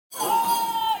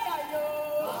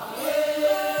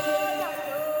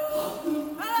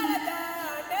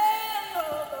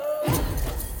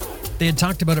They had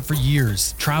talked about it for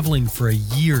years, traveling for a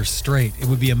year straight. It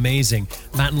would be amazing.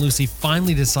 Matt and Lucy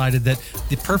finally decided that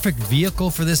the perfect vehicle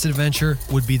for this adventure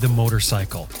would be the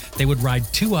motorcycle. They would ride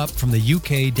 2 up from the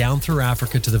UK down through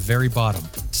Africa to the very bottom,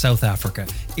 South Africa.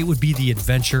 It would be the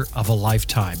adventure of a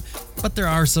lifetime. But there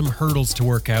are some hurdles to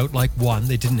work out, like 1,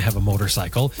 they didn't have a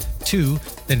motorcycle, 2,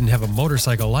 they didn't have a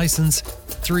motorcycle license,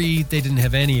 3, they didn't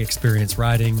have any experience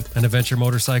riding an adventure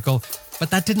motorcycle, but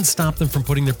that didn't stop them from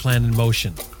putting their plan in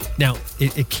motion. Now,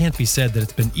 it can't be said that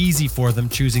it's been easy for them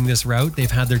choosing this route.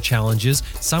 They've had their challenges.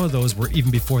 Some of those were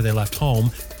even before they left home,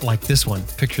 like this one.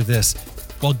 Picture this.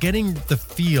 While getting the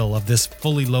feel of this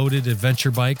fully loaded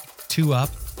adventure bike, 2 up,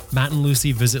 Matt and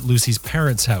Lucy visit Lucy's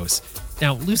parents' house.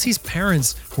 Now, Lucy's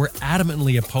parents were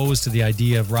adamantly opposed to the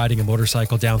idea of riding a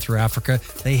motorcycle down through Africa.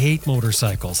 They hate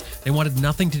motorcycles. They wanted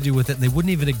nothing to do with it, and they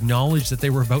wouldn't even acknowledge that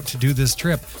they were about to do this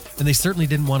trip. And they certainly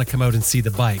didn't want to come out and see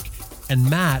the bike. And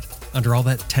Matt, under all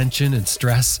that tension and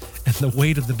stress and the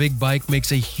weight of the big bike,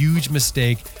 makes a huge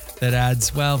mistake that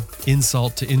adds, well,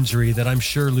 insult to injury that I'm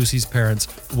sure Lucy's parents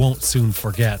won't soon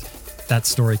forget. That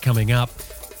story coming up.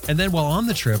 And then while on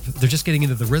the trip, they're just getting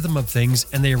into the rhythm of things,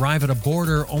 and they arrive at a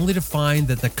border only to find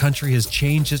that the country has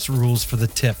changed its rules for the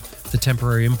TIP, the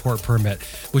temporary import permit,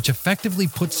 which effectively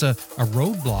puts a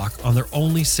roadblock on their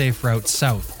only safe route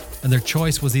south. And their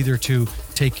choice was either to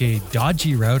take a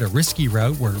dodgy route, a risky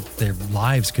route where their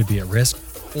lives could be at risk,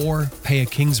 or pay a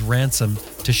king's ransom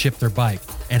to ship their bike.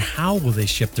 And how will they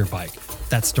ship their bike?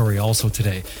 That story also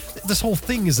today. This whole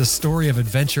thing is a story of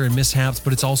adventure and mishaps,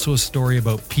 but it's also a story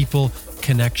about people,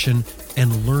 connection,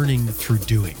 and learning through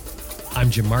doing.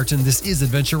 I'm Jim Martin. This is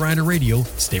Adventure Rider Radio.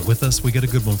 Stay with us. We got a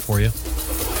good one for you.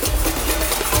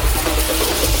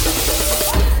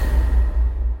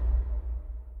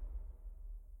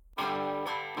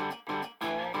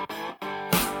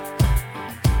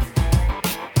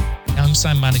 I'm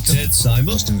Sam Manicum. Ted Simon.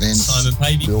 Austin Vince. Simon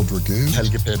Pavey. Bill Dragoo.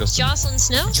 Helge Pedersen. Jocelyn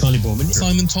Snow. Charlie Borman.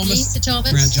 Simon Thomas. Lisa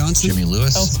Thomas. Grant Johnson. Jimmy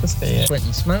Lewis. Elspeth Fair.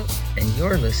 Quentin Smoke, and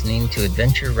you're listening to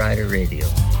Adventure Rider Radio.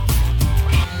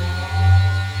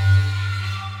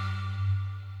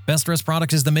 Best Rest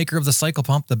product is the maker of the Cycle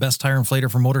Pump, the best tire inflator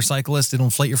for motorcyclists. It'll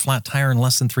inflate your flat tire in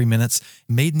less than 3 minutes.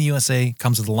 Made in the USA,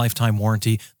 comes with a lifetime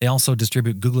warranty. They also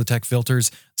distribute Googletech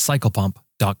filters,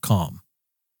 cyclepump.com.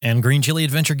 And Green Chili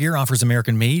Adventure Gear offers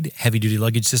American-made, heavy-duty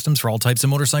luggage systems for all types of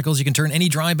motorcycles. You can turn any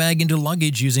dry bag into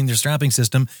luggage using their strapping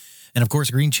system. And of course,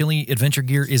 Green Chili Adventure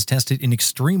Gear is tested in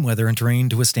extreme weather and terrain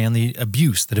to withstand the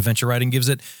abuse that adventure riding gives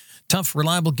it. Tough,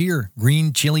 reliable gear.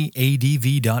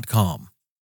 GreenChiliADV.com.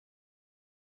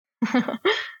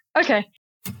 Okay.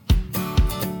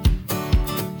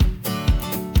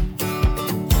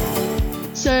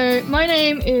 So my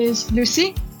name is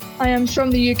Lucy. I am from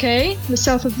the UK, the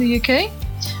south of the UK,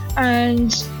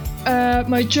 and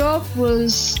my job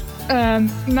was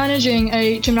managing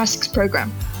a gymnastics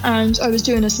program, and I was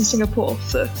doing this in Singapore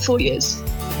for 4 years.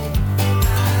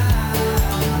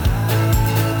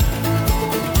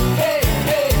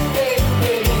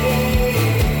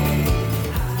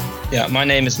 Yeah, my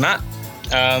name is Matt.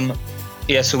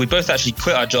 So we both actually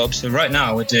quit our jobs. So right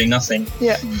now we're doing nothing.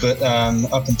 Yeah. But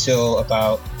up until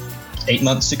about 8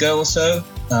 months ago or so,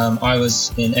 I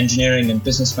was in engineering and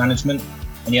business management.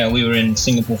 And yeah, we were in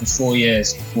Singapore for 4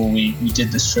 years before we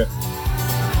did this trip.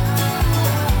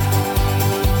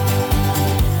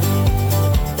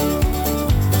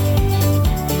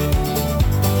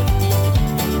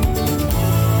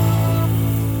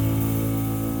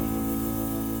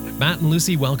 Matt and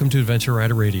Lucy, welcome to Adventure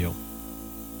Rider Radio.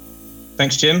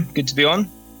 Thanks, Jim. Good to be on.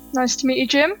 Nice to meet you,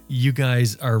 Jim. You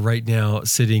guys are right now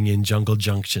sitting in Jungle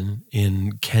Junction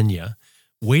in Kenya,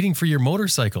 waiting for your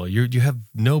motorcycle. You have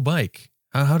no bike.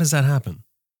 How does that happen?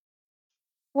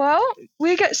 Well,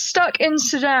 we get stuck in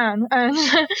Sudan, and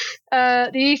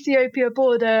the Ethiopia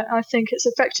border, I think it's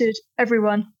affected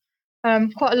everyone.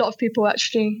 Quite a lot of people,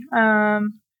 actually.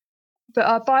 But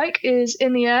our bike is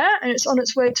in the air, and it's on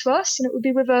its way to us, and it will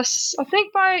be with us, I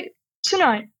think, by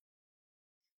tonight.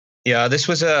 Yeah, this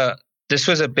was a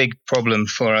big problem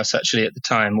for us actually at the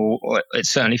time, or it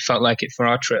certainly felt like it for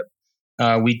our trip.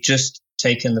 We'd just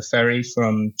taken the ferry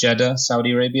from Jeddah,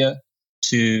 Saudi Arabia,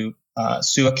 to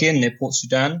Suakin near Port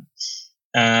Sudan,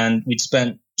 and we'd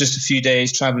spent just a few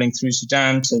days traveling through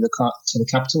Sudan to the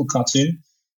capital, Khartoum,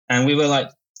 and we were like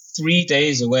 3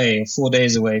 days away or 4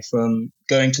 days away from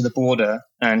going to the border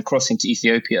and crossing to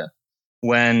Ethiopia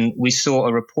when we saw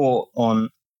a report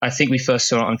on, I think we first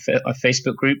saw it on a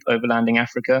Facebook group, Overlanding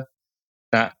Africa,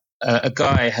 that a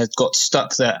guy had got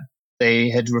stuck there. They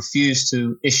had refused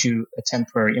to issue a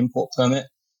temporary import permit.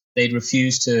 They'd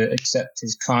refused to accept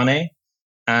his carnet,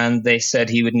 and they said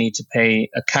he would need to pay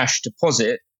a cash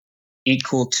deposit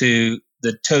equal to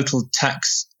the total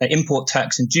tax, import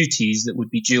tax and duties that would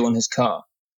be due on his car.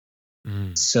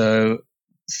 So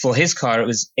for his car, it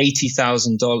was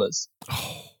 $80,000.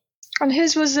 Oh. And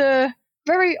his was a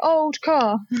very old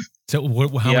car. So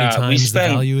how many times the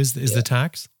value is the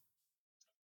tax?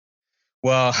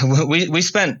 Well, we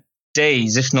spent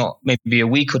days, if not maybe a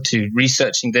week or two,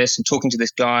 researching this and talking to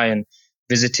this guy and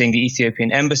visiting the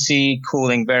Ethiopian embassy,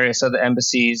 calling various other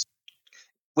embassies.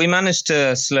 We managed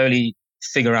to slowly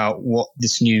figure out what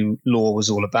this new law was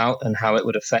all about and how it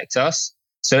would affect us.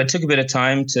 So it took a bit of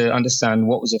time to understand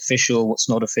what was official, what's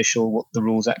not official, what the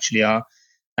rules actually are.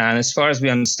 And as far as we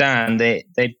understand,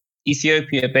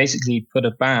 Ethiopia basically put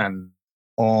a ban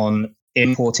on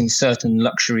importing certain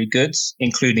luxury goods,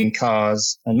 including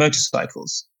cars and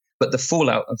motorcycles. But the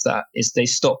fallout of that is they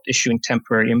stopped issuing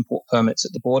temporary import permits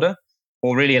at the border,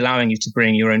 or really allowing you to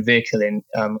bring your own vehicle in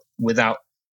without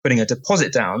putting a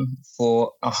deposit down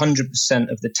for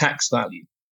 100% of the tax value.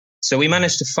 So we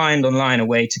managed to find online a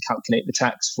way to calculate the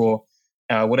tax for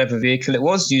whatever vehicle it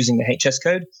was using the HS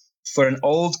code. For an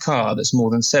old car that's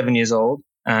more than 7 years old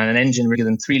and an engine bigger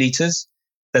than 3 liters,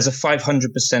 there's a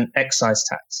 500% excise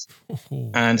tax.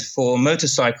 And for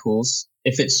motorcycles,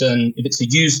 if it's a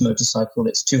used motorcycle,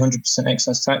 it's 200%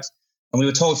 excise tax. And we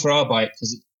were told for our bike,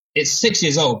 because it's 6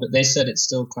 years old, but they said it's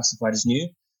still classified as new,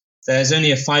 there's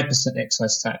only a 5%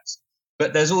 excise tax.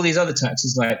 But there's all these other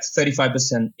taxes like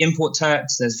 35% import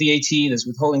tax, there's VAT, there's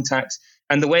withholding tax.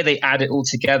 And the way they add it all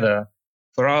together,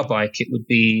 for our bike, it would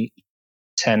be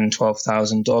 $10,000,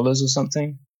 $12,000 or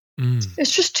something.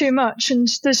 It's just too much. And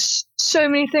there's so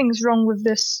many things wrong with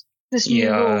this new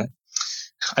law.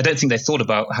 I don't think they thought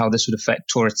about how this would affect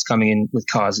tourists coming in with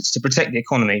cars. It's to protect the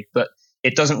economy, but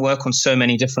it doesn't work on so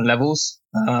many different levels.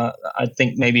 I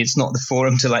think maybe it's not the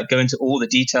forum to go into all the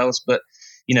details, but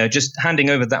just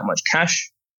handing over that much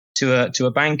cash to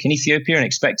a bank in Ethiopia and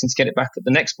expecting to get it back at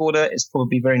the next border is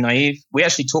probably very naive. We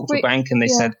actually talked to a bank and they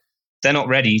said they're not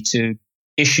ready to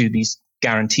issue these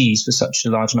guarantees for such a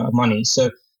large amount of money.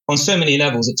 So on so many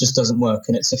levels, it just doesn't work,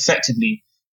 and it's effectively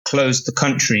closed the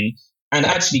country and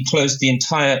actually closed the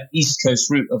entire east coast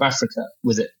route of Africa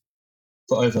with it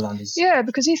for overlanders. Yeah,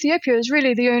 because Ethiopia is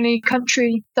really the only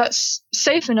country that's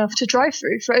safe enough to drive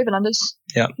through for overlanders.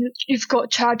 Yeah. You've got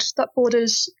Chad that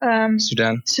borders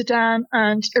Sudan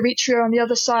and Eritrea on the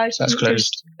other side. That's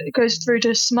closed. It goes through to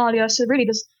Somalia. So really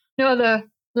there's no other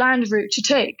land route to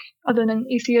take other than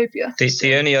Ethiopia.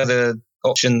 The only other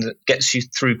option that gets you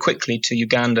through quickly to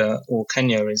Uganda or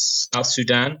Kenya is South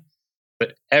Sudan.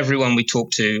 But everyone we talk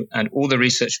to and all the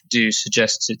research we do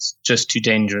suggests it's just too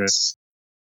dangerous.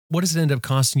 What does it end up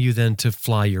costing you then to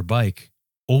fly your bike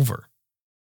over?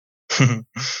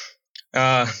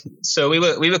 So we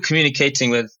were communicating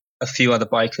with a few other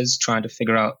bikers trying to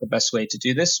figure out the best way to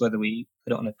do this, whether we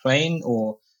put it on a plane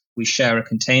or we share a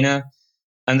container.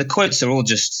 And the quotes are all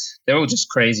just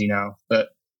crazy now. But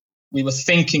we were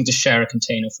thinking to share a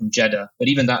container from Jeddah, but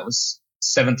even that was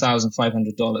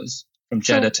 $7,500 from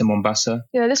Jeddah to Mombasa.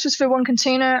 Yeah, this was for one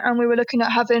container, and we were looking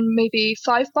at having maybe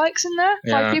 5 bikes in there.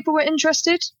 5 people were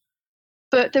interested.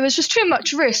 But there was just too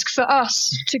much risk for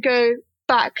us to go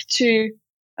back to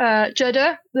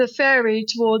Jeddah. The ferry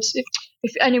towards,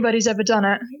 if anybody's ever done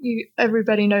it,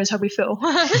 everybody knows how we feel.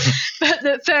 But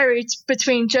the ferry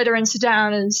between Jeddah and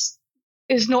Sudan is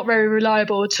not very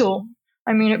reliable at all.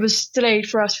 I mean, it was delayed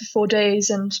for us for 4 days,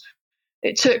 and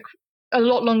it took a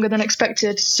lot longer than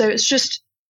expected. So it's just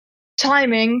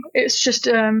timing. It's just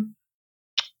a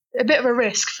bit of a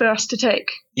risk for us to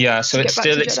take. Yeah, so it's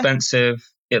still expensive.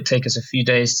 It'll take us a few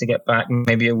days to get back,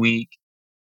 maybe a week.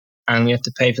 And we have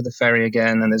to pay for the ferry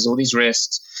again. And there's all these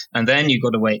risks. And then you've got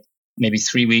to wait maybe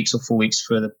 3 weeks or 4 weeks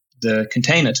for the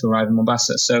container to arrive in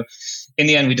Mombasa. So in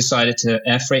the end, we decided to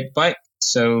air freight the bike.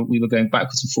 So we were going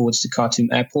backwards and forwards to Khartoum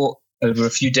Airport over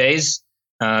a few days,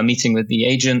 meeting with the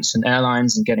agents and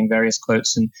airlines and getting various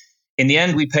quotes. And in the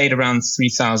end, we paid around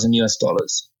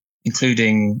 $3,000,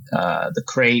 including the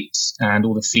crate and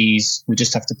all the fees. We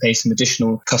just have to pay some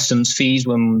additional customs fees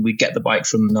when we get the bike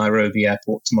from Nairobi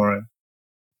Airport tomorrow.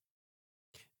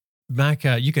 Mac,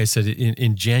 you guys said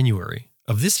in January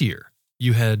of this year,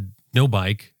 you had no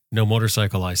bike, no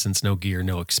motorcycle license, no gear,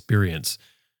 no experience.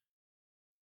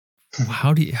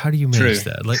 How do you manage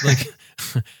that? Like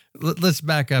let's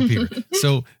back up here.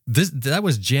 So that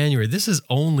was January. This is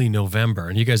only November,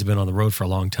 and you guys have been on the road for a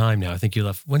long time now. I think you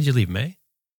left. When did you leave? May?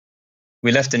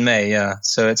 We left in May, yeah.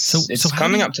 So it's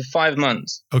coming up to 5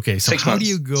 months. Okay, so 6 how months. do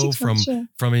you go 6 months,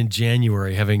 from in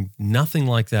January having nothing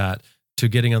like that to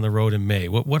getting on the road in May?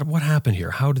 What happened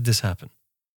here? How did this happen?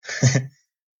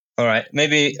 All right,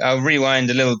 maybe I'll rewind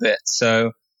a little bit.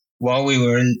 So while we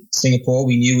were in Singapore,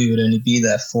 we knew we would only be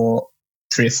there for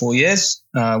 3 or 4 years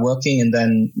working, and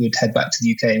then we'd head back to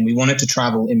the UK. And we wanted to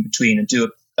travel in between and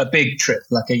do a big trip,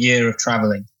 like a year of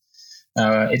traveling.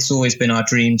 It's always been our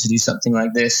dream to do something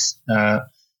like this.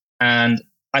 And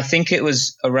I think it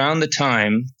was around the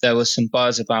time there was some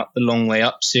buzz about the Long Way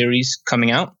Up series coming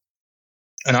out.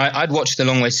 And I'd watched the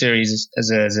Long Way series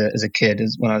as a kid,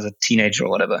 when I was a teenager or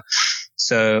whatever.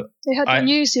 So they had the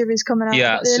new series coming out,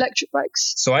 about the electric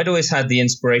bikes. So I'd always had the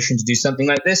inspiration to do something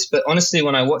like this. But honestly,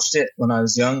 when I watched it when I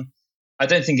was young, I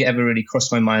don't think it ever really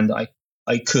crossed my mind that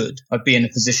I'd be in a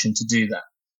position to do that.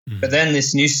 Mm-hmm. But then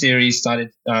this new series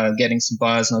started getting some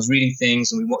buzz, and I was reading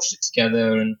things, and we watched it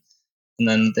together, and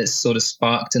then this sort of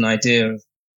sparked an idea of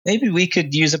maybe we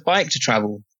could use a bike to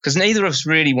travel, because neither of us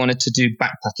really wanted to do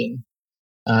backpacking.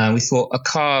 We thought a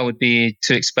car would be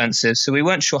too expensive, so we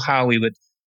weren't sure how we would,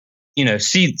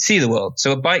 see the world.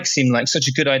 So a bike seemed like such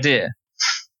a good idea.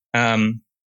 And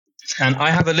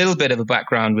I have a little bit of a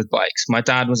background with bikes. My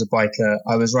dad was a biker.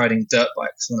 I was riding dirt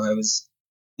bikes when I was,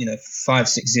 5,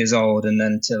 6 years old, and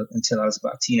then until I was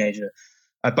about a teenager.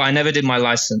 But I never did my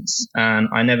license, and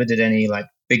I never did any like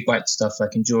big bike stuff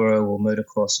like enduro or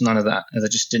motocross. None of that, as I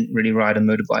just didn't really ride a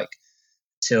motorbike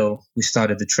till we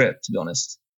started the trip, to be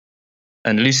honest.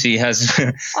 And Lucy has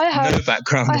no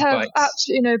background of bikes. I have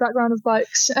absolutely no background of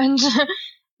bikes. And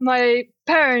my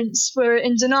parents were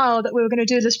in denial that we were going to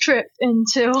do this trip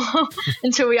until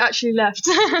we actually left.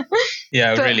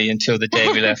 Yeah, really, until the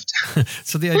day we left.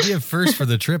 So the idea first for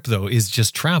the trip, though, is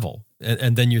just travel.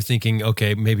 And then you're thinking,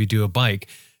 okay, maybe do a bike.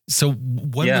 So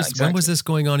when was this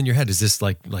going on in your head? Is this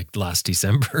like last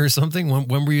December or something?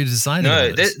 When were you deciding?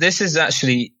 No, this is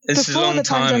actually, this is a long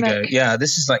time ago. Yeah,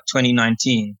 this is like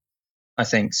 2019. I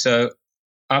think. So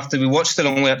after we watched The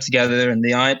Long Way Up together and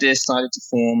the idea started to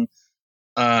form,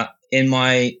 in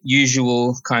my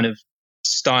usual kind of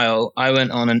style, I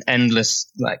went on an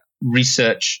endless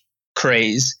research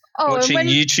craze, watching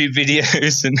YouTube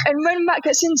videos. And when Matt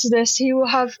gets into this, he will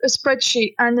have a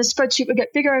spreadsheet, and the spreadsheet will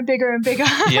get bigger and bigger and bigger.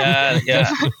 Yeah.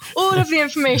 All of the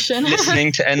information.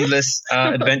 Listening to endless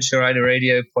Adventure Rider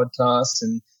Radio podcasts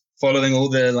and following all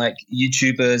the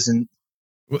YouTubers and.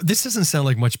 Well, this doesn't sound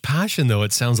like much passion, though.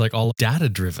 It sounds like all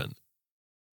data-driven.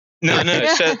 No.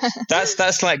 So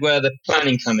that's like where the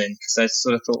planning come in, because I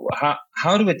sort of thought, well,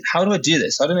 how do I do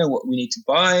this? I don't know what we need to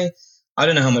buy. I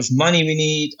don't know how much money we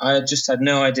need. I just had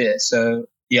no idea. So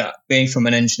yeah, being from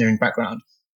an engineering background,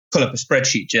 pull up a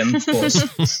spreadsheet, Jim, of course,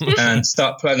 and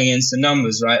start plugging in some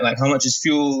numbers, right? Like how much is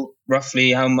fuel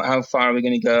roughly? How far are we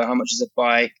going to go? How much is a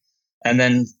bike? And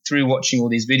then through watching all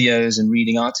these videos and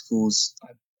reading articles, I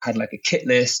had like a kit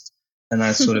list, and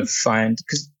I sort of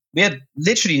because we had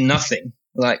literally nothing.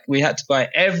 Like we had to buy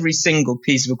every single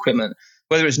piece of equipment,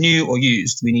 whether it's new or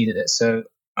used, we needed it. So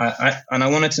I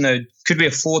wanted to know, could we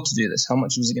afford to do this? How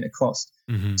much was it going to cost?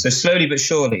 Mm-hmm. So slowly but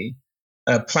surely,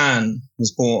 a plan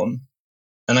was born,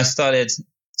 and I started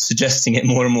suggesting it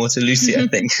more and more to Lucy, I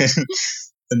think.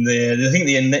 And I think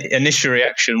the initial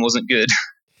reaction wasn't good.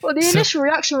 Well, the initial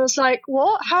reaction was like,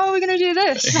 what? How are we going to do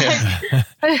this?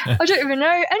 I don't even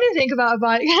know anything about a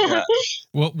bike. Yeah.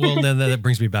 Well, then that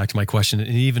brings me back to my question, and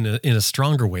even in a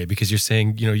stronger way, because you're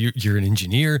saying, you're an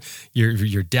engineer,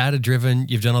 you're data-driven,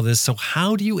 you've done all this. So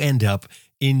how do you end up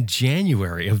in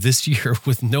January of this year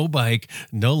with no bike,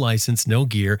 no license, no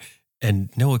gear, and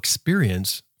no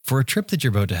experience for a trip that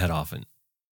you're about to head off in?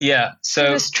 Yeah,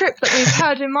 so this trip that we've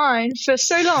had in mind for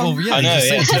so long. Well, yeah, I know,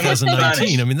 you just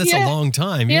 2019. I mean, that's a long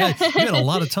time. You had a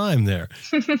lot of time there.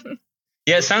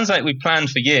 Yeah, it sounds like we planned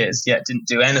for years, yet didn't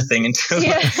do anything until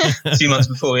a few months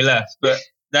before we left. But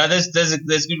now there's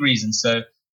good reason. So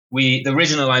the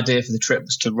original idea for the trip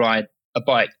was to ride a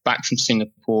bike back from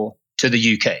Singapore to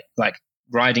the UK, like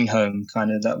riding home,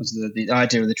 kind of. That was the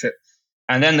idea of the trip.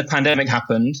 And then the pandemic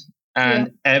happened,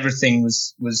 and everything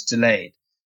was delayed.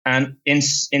 And in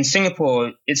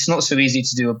Singapore, it's not so easy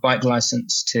to do a bike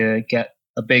license to get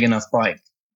a big enough bike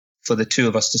for the two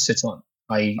of us to sit on,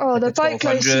 i.e. the bike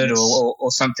license or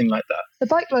something like that. The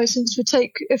bike license would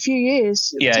take a few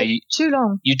years. Too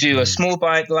long. You do a small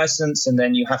bike license, and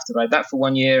then you have to ride that for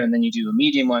 1 year, and then you do a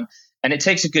medium one, and it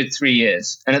takes a good 3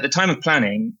 years. And at the time of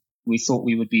planning, we thought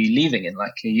we would be leaving in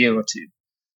like a year or two.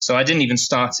 So I didn't even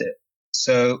start it.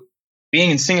 So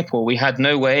being in Singapore, we had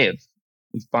no way of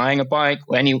buying a bike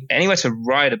or anywhere to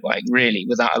ride a bike really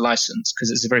without a license,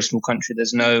 because it's a very small country.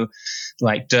 There's no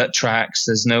like dirt tracks.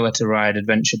 There's nowhere to ride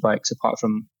adventure bikes apart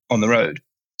from on the road.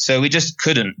 So we just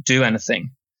couldn't do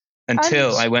anything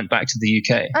until I went back to the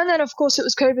UK. And then of course it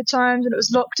was COVID times, and it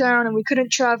was lockdown, and we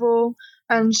couldn't travel.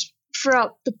 And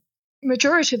throughout the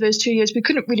majority of those 2 years, we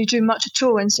couldn't really do much at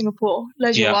all in Singapore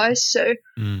leisure wise. So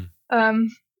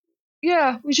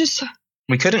Yeah, we just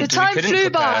We couldn't. the time we couldn't flew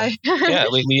prepare. by. Yeah,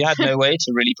 we had no way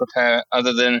to really prepare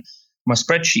other than my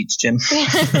spreadsheets, Jim.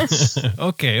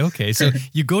 Okay. So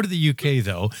you go to the UK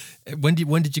though. When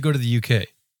did you go to the UK?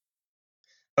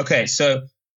 Okay, so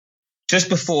just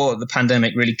before the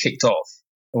pandemic really kicked off,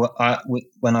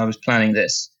 when I was planning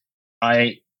this,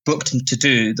 I booked to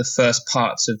do the first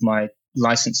parts of my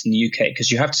license in the UK,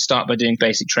 because you have to start by doing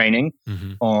basic training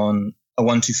on a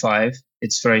 125.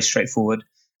 It's very straightforward.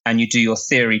 And you do your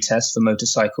theory test for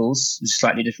motorcycles, which is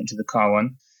slightly different to the car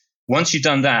one. Once you've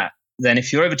done that, then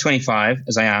if you're over 25,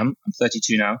 as I am, I'm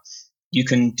 32 now, you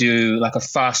can do like a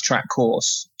fast track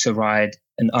course to ride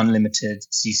an unlimited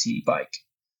CC bike.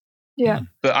 Yeah.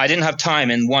 But I didn't have time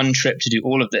in one trip to do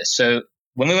all of this. So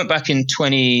when we went back in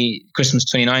Christmas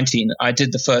 2019, I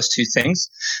did the first two things.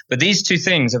 But these two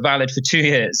things are valid for 2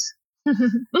 years.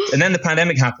 And then the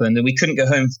pandemic happened and we couldn't go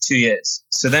home for 2 years.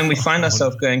 So then we find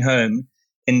ourselves going home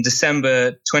in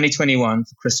December 2021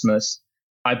 for Christmas.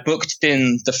 I booked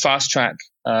in the fast track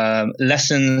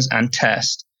lessons and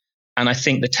test. And I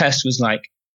think the test was like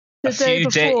a few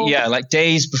days, like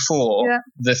days before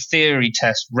the theory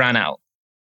test ran out,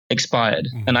 expired,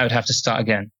 and I would have to start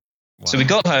again. Wow. So we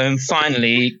got home,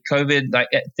 finally, COVID, like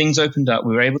things opened up.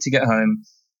 We were able to get home.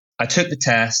 I took the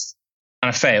test and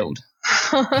I failed.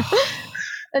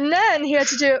 And then he had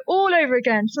to do it all over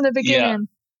again from the beginning. Yeah.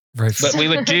 Right. But we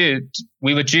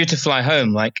were due to fly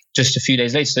home like just a few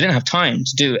days later. So I didn't have time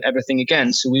to do everything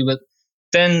again. So we were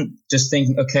then just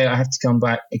thinking, okay, I have to come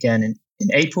back again in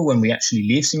April when we actually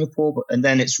leave Singapore. And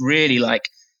then it's really like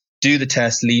do the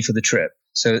test, leave for the trip.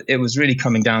 So it was really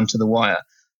coming down to the wire.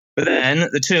 But then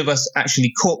the two of us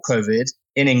actually caught COVID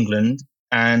in England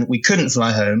and we couldn't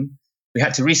fly home. We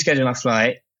had to reschedule our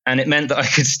flight. And it meant that I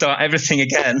could start everything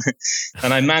again.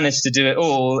 And I managed to do it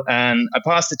all. And I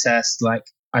passed the test, like,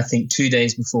 I think 2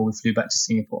 days before we flew back to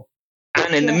Singapore.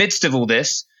 And in the midst of all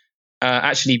this,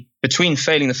 actually, between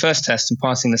failing the first test and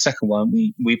passing the second one,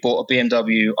 we bought a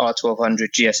BMW R1200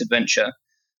 GS Adventure,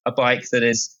 a bike that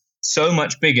is so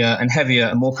much bigger and heavier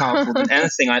and more powerful than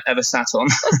anything I'd ever sat on.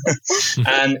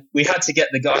 And we had to get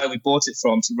the guy we bought it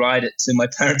from to ride it to my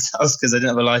parents' house because I didn't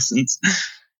have a license.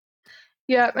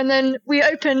 Yeah, and then we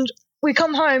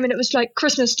come home and it was like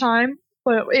Christmas time.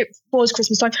 Well, it was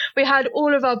Christmas time. We had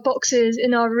all of our boxes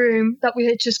in our room that we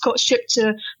had just got shipped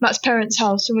to Matt's parents'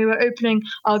 house, and we were opening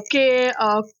our gear,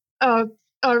 our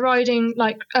riding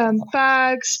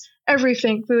bags,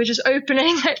 everything. We were just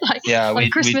opening it on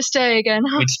Christmas Day again.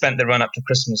 We'd spent the run up to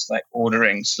Christmas like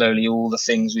ordering slowly all the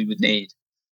things we would need.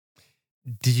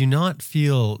 Did you not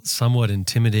feel somewhat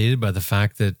intimidated by the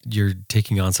fact that you're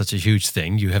taking on such a huge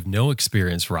thing? You have no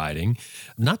experience riding,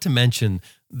 not to mention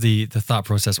the thought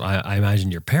process. I imagine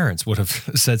your parents would have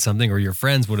said something, or your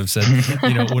friends would have said,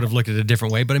 would have looked at it a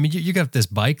different way. But I mean, you got this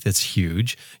bike that's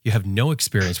huge. You have no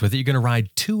experience with it. You're going to ride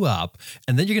 2 up,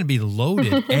 and then you're going to be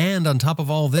loaded. And on top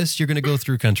of all this, you're going to go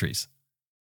through countries.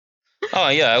 Oh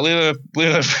yeah, we were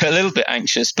a little bit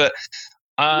anxious, but.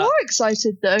 More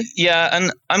excited though. Yeah,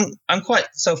 and I'm quite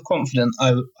self-confident,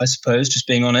 I suppose, just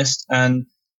being honest. And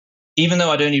even though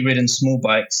I'd only ridden small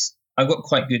bikes, I've got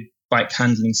quite good bike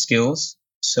handling skills.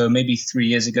 So maybe 3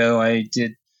 years ago, I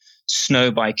did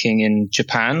snow biking in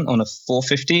Japan on a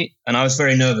 450, and I was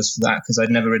very nervous for that because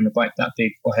I'd never ridden a bike that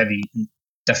big or heavy, and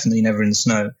definitely never in the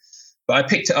snow. But I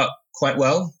picked it up quite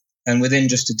well, and within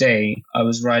just a day, I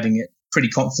was riding it pretty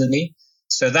confidently.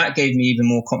 So that gave me even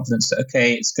more confidence that,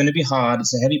 okay, it's going to be hard.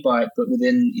 It's a heavy bike, but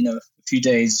within, a few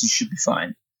days, you should be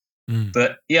fine.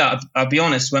 But yeah, I'll be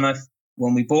honest,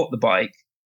 when we bought the bike,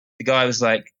 the guy was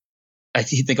like, I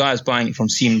think the guy I was buying it from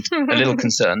seemed a little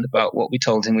concerned about what we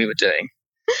told him we were doing.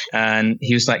 And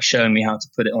he was like showing me how to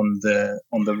put it on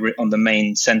the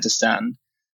main center stand.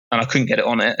 And I couldn't get it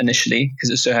on it initially because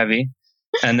it was so heavy.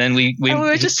 And then we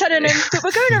were just telling him that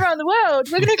we're going around the world.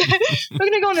 We're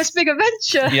gonna go on this big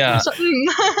adventure. Yeah.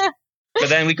 But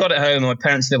then we got it home. My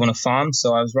parents live on a farm,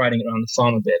 so I was riding it around the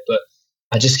farm a bit. But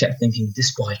I just kept thinking,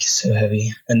 this bike is so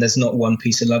heavy, and there's not one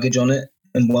piece of luggage on it,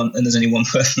 and there's only one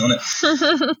person on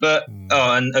it. But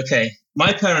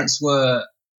my parents were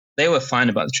fine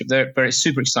about the trip. They're very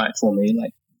super excited for me.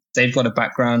 Like they've got a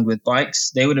background with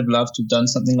bikes. They would have loved to have done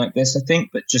something like this, I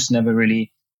think, but just never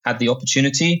really had the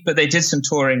opportunity. But they did some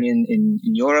touring in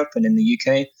Europe and in the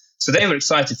UK. So they were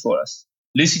excited for us.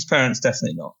 Lucy's parents,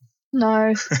 definitely not.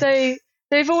 No,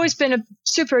 they've always been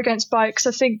super against bikes.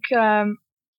 I think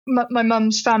my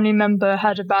mum's family member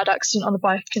had a bad accident on a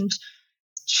bike and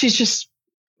she's just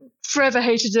forever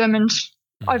hated them. And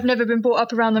I've never been brought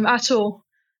up around them at all.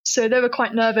 So they were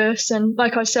quite nervous. And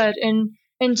like I said, in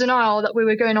denial that we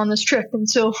were going on this trip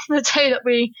until the day that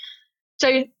we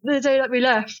the day that we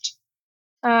left.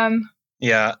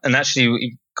 Yeah, and actually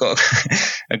we got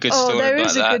a good story there about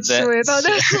is that. a good story about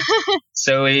this.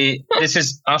 So this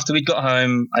is after we got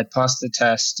home, I passed the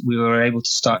test. We were able to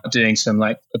start doing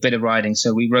a bit of riding.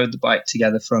 So we rode the bike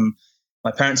together from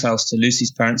my parents' house to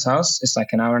Lucy's parents' house. It's like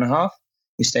an hour and a half.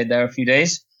 We stayed there a few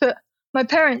days. But my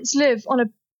parents live on a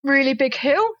really big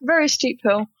hill, very steep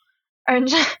hill.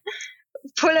 And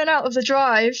pulling out of the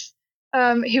drive,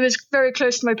 he was very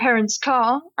close to my parents'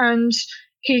 car, and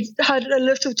he had a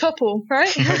little topple,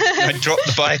 right? I dropped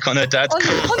the bike on her dad's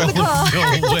car. On the car.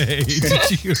 No way.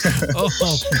 Did you?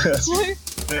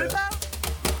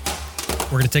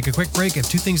 We're going to take a quick break. I have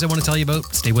two things I want to tell you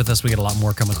about. Stay with us. We got a lot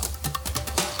more coming up.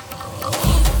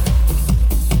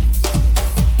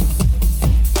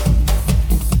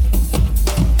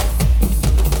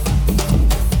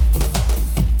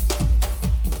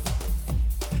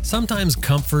 Sometimes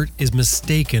comfort is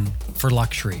mistaken for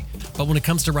luxury. But when it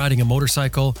comes to riding a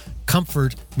motorcycle,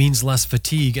 comfort means less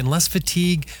fatigue. And less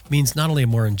fatigue means not only a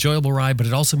more enjoyable ride, but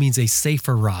it also means a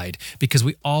safer ride, because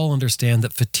we all understand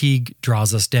that fatigue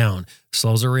draws us down.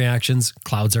 Slows our reactions,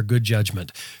 clouds our good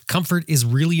judgment. Comfort is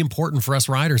really important for us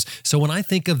riders. So when I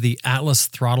think of the Atlas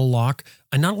throttle lock,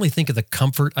 I not only think of the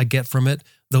comfort I get from it,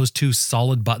 those two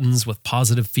solid buttons with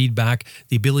positive feedback,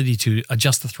 the ability to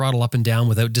adjust the throttle up and down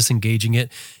without disengaging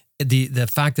it, the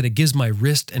fact that it gives my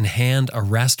wrist and hand a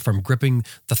rest from gripping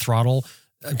the throttle.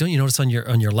 Don't you notice on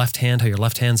your left hand how your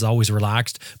left hand's always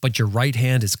relaxed, but your right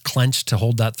hand is clenched to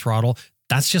hold that throttle?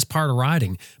 That's just part of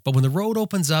riding. But when the road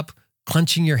opens up,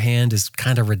 clenching your hand is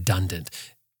kind of redundant.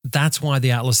 That's why the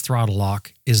Atlas throttle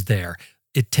lock is there.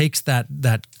 It takes that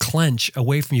clench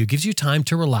away from you, gives you time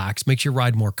to relax, makes your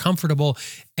ride more comfortable,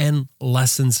 and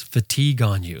lessens fatigue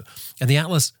on you. And the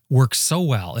Atlas works so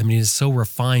well. I mean, it's so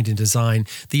refined in design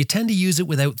that you tend to use it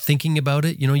without thinking about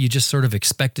it. You know, you just sort of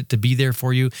expect it to be there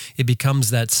for you. It becomes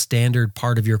that standard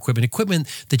part of your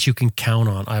equipment that you can count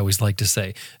on, I always like to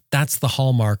say. That's the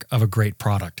hallmark of a great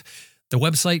product. The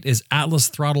website is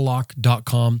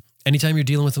atlasthrottlelock.com. Anytime you're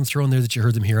dealing with them, throw in there that you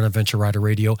heard them here on Adventure Rider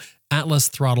Radio,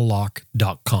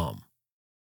 atlasthrottlelock.com.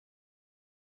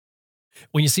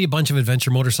 When you see a bunch of adventure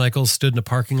motorcycles stood in a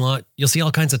parking lot, you'll see all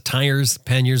kinds of tires,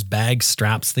 panniers, bags,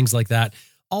 straps, things like that,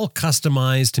 all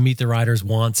customized to meet the rider's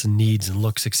wants and needs and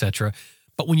looks, etc.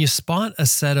 But when you spot a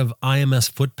set of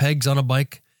IMS foot pegs on a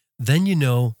bike, then you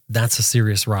know that's a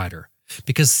serious rider.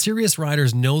 Because serious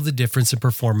riders know the difference in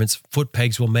performance foot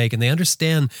pegs will make, and they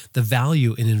understand the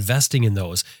value in investing in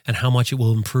those and how much it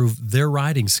will improve their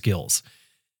riding skills.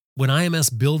 When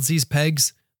IMS builds these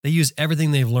pegs, they use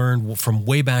everything they've learned from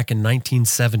way back in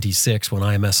 1976 when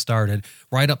IMS started,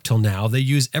 right up till now. They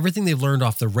use everything they've learned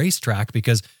off the racetrack,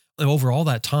 because over all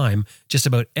that time, just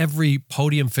about every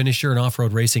podium finisher in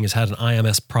off-road racing has had an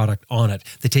IMS product on it.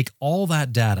 They take all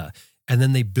that data and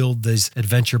then they build these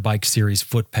Adventure Bike Series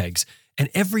foot pegs. And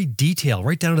every detail,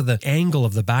 right down to the angle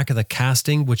of the back of the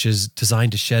casting, which is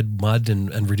designed to shed mud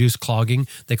and reduce clogging.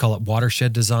 They call it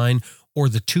watershed design. Or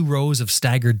the 2 rows of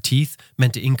staggered teeth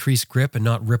meant to increase grip and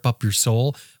not rip up your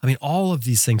sole. I mean, all of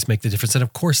these things make the difference. And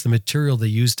of course, the material they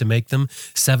use to make them,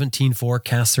 17.4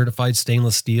 cast certified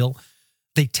stainless steel.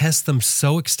 They test them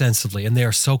so extensively, and they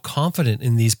are so confident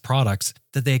in these products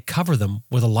that they cover them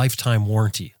with a lifetime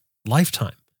warranty.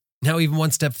 Lifetime. Now, even one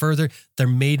step further, they're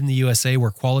made in the USA, where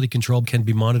quality control can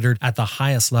be monitored at the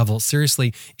highest level.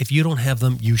 Seriously, if you don't have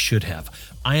them, you should have.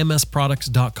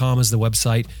 IMSproducts.com is the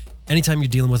website. Anytime you're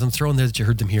dealing with them, throw in there that you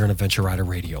heard them here on Adventure Rider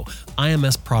Radio.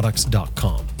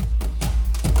 IMSproducts.com.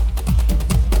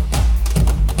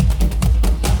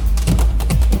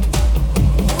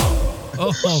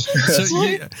 Oh, so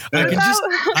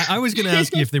I was going to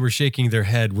ask you if they were shaking their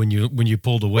head when you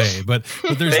pulled away, but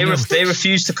there's they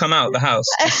refused to come out the house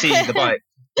to see the bike.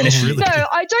 Oh, really? No,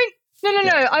 I don't.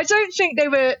 No. I don't think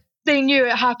they knew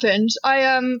it happened.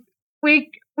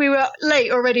 We were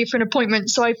late already for an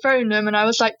appointment, so I phoned them and I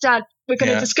was like, "Dad, we're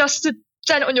going to discuss the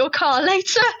dent on your car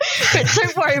later.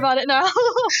 Don't worry about it now."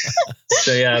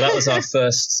 So yeah, that was our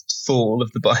first fall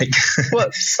of the bike.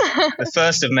 Whoops. The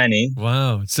first of many.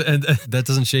 Wow. So, and that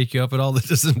doesn't shake you up at all? That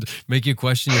doesn't make you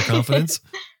question your confidence?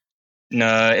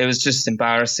 No, it was just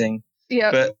embarrassing.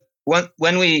 Yeah. But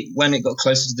when it got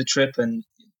closer to the trip and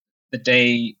the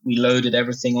day we loaded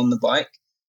everything on the bike,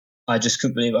 I just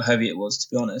couldn't believe how heavy it was, to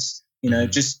be honest. You know,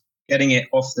 just getting it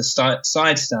off the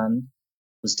side stand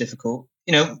was difficult.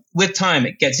 You know, with time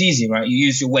it gets easy, right? You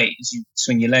use your weight as you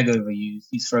swing your leg over, you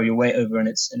throw your weight over, and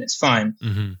it's fine.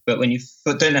 Mm-hmm. But when you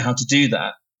don't know how to do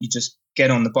that, you just get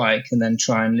on the bike and then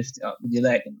try and lift it up with your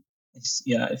leg, and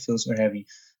it feels very heavy.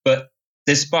 But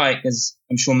this bike, as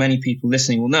I'm sure many people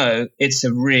listening will know, it's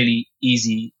a really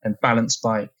easy and balanced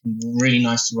bike, really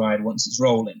nice to ride once it's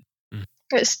rolling.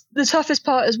 It's the toughest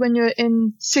part is when you're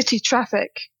in city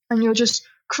traffic and you're just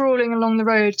crawling along the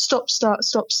road, stop, start,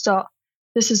 stop, start.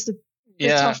 This is the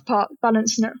tough part,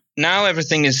 balancing it. Now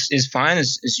everything is fine,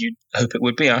 as you hope it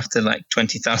would be after like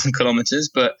 20,000 kilometers.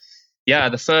 But yeah,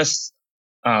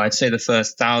 I'd say the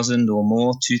first 1,000 or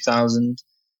more, 2,000.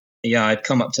 Yeah, I'd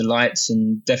come up to lights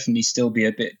and definitely still be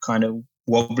a bit kind of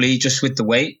wobbly just with the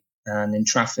weight and in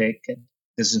traffic. And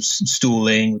there's some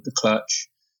stalling with the clutch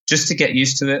just to get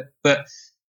used to it. But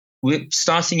we're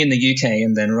starting in the UK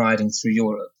and then riding through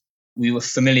Europe. We were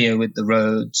familiar with the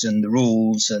roads and the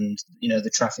rules, and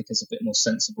the traffic is a bit more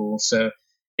sensible. So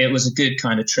it was a good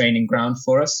kind of training ground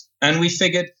for us. And we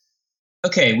figured,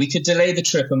 okay, we could delay the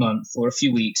trip a month or a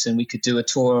few weeks, and we could do a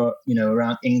tour,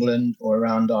 around England or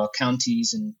around our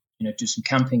counties, and do some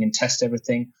camping and test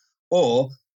everything. Or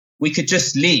we could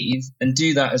just leave and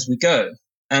do that as we go.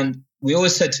 And we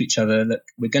always said to each other, look,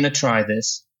 we're going to try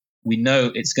this. We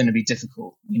know it's going to be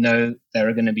difficult. We know there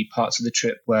are going to be parts of the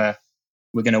trip where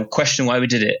we're going to question why we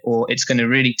did it, or it's going to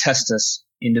really test us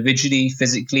individually,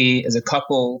 physically, as a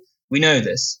couple. We know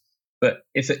this. But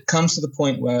if it comes to the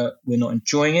point where we're not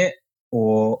enjoying it,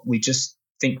 or we just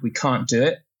think we can't do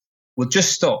it, we'll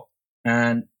just stop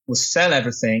and we'll sell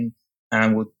everything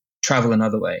and we'll travel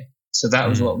another way. So that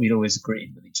was what we'd always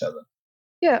agreed with each other.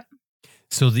 Yeah.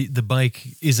 So the bike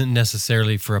isn't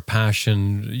necessarily for a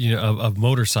passion, of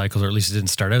motorcycles, or at least it didn't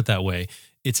start out that way.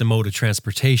 It's a mode of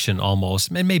transportation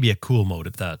almost, and maybe a cool mode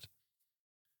at that.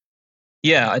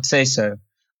 Yeah, I'd say so.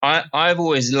 I've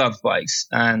always loved bikes,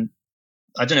 and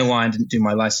I don't know why I didn't do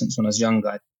my license when I was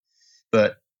younger,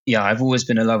 but yeah, I've always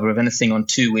been a lover of anything on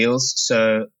two wheels.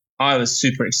 So I was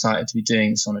super excited to be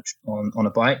doing this on a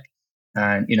bike.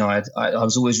 And, I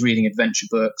was always reading adventure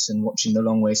books and watching the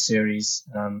Long Way series.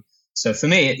 So for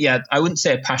me, yeah, I wouldn't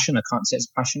say a passion. I can't say it's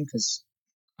a passion because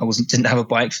I didn't have a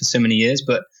bike for so many years.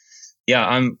 But yeah,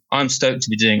 I'm stoked to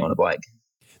be doing it on a bike.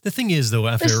 The thing is, though,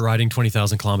 after riding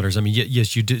 20,000 kilometers, I mean,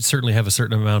 yes, you certainly have a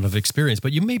certain amount of experience,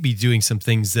 but you may be doing some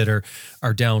things that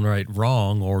are downright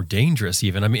wrong or dangerous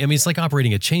even. I mean, it's like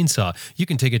operating a chainsaw. You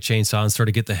can take a chainsaw and sort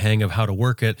of get the hang of how to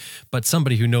work it, but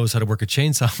somebody who knows how to work a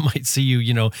chainsaw might see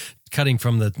you, cutting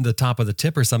from the top of the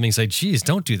tip or something and say, geez,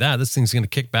 don't do that. This thing's going to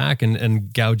kick back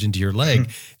and gouge into your leg,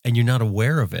 and you're not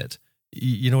aware of it.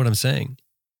 You know what I'm saying?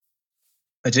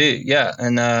 I do, yeah.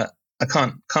 And I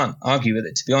can't argue with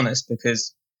it, to be honest,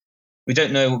 because we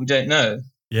don't know what we don't know.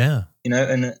 Yeah.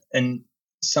 And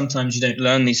sometimes you don't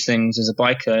learn these things as a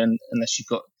biker unless you've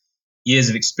got years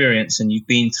of experience and you've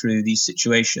been through these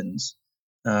situations.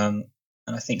 And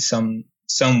I think some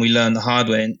we learn the hard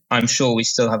way, and I'm sure we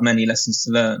still have many lessons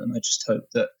to learn. And I just hope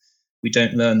that we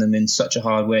don't learn them in such a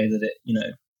hard way that it,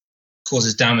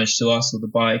 causes damage to us or the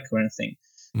bike or anything.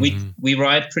 Mm-hmm. We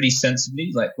ride pretty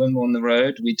sensibly. Like when we're on the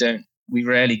road, we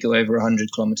rarely go over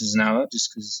 100 kilometers an hour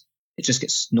just because it just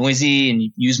gets noisy and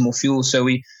you use more fuel. So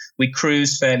we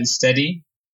cruise fairly steady.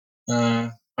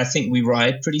 I think we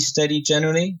ride pretty steady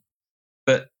generally,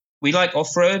 but we like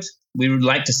off-road. We would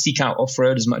like to seek out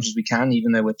off-road as much as we can,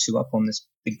 even though we're two up on this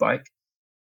big bike.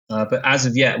 But as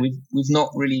of yet, we've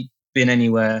not really been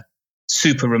anywhere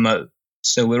super remote.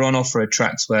 So we're on off-road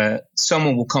tracks where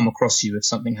someone will come across you if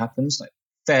something happens, like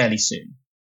fairly soon.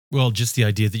 Well, just the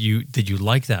idea that you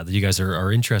like that you guys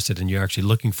are interested and you're actually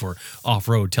looking for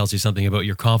off-road tells you something about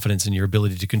your confidence and your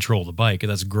ability to control the bike. And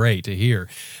that's great to hear.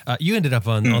 You ended up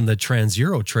on the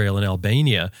Trans-Euro Trail in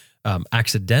Albania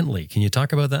accidentally. Can you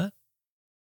talk about that?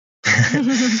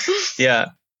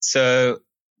 Yeah. So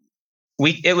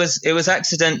it was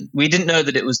accident. We didn't know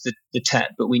that it was the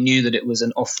TET, but we knew that it was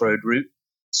an off-road route.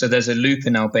 So there's a loop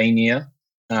in Albania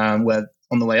where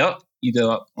on the way up, you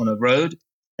go up on a road.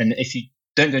 And if you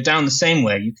don't go down the same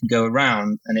way, you can go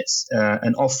around, and it's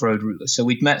an off-road route. So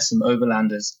we'd met some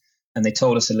overlanders and they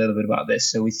told us a little bit about this.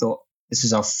 So we thought, this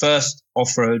is our first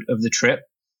off-road of the trip.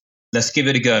 Let's give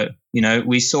it a go.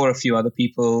 We saw a few other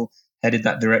people headed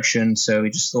that direction. So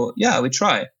we just thought, yeah, we'd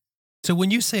try. So when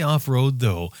you say off-road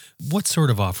though, what sort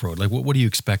of off-road? Like what are you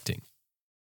expecting?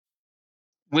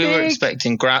 We were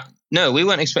expecting No, we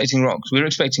weren't expecting rocks. We were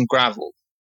expecting gravel.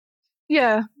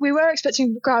 Yeah, we were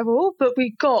expecting gravel, but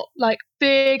we got like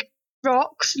big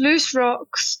rocks, loose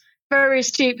rocks, very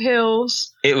steep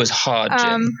hills. It was hard,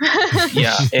 Jim.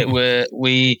 Yeah,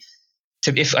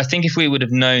 I think if we would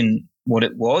have known what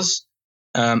it was,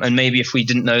 and maybe if we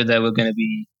didn't know there were going to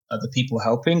be other people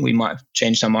helping, we might have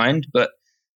changed our mind. But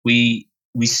we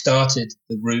started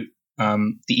the route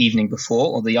the evening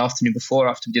before or the afternoon before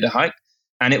after we did a hike,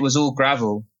 and it was all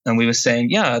gravel. and we were saying,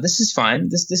 yeah, this is fine.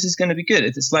 This is going to be good.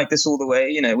 If it's like this all the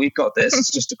way, we've got this.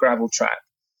 It's just a gravel track.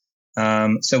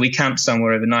 So we camped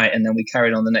somewhere overnight, and then we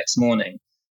carried on the next morning.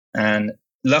 And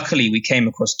luckily, we came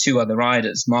across 2 other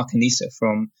riders, Mark and Lisa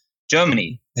from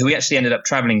Germany, who we actually ended up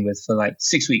traveling with for like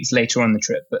 6 weeks later on the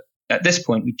trip. But at this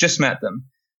point, we just met them,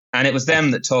 and it was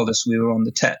them that told us we were on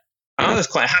the Tet. I was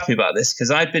quite happy about this because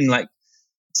I'd been like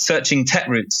searching Tet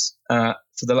routes for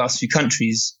the last few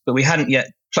countries, but we hadn't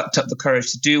yet plucked up the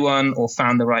courage to do one or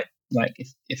found the right, like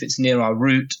if it's near our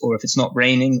route or if it's not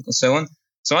raining or so on.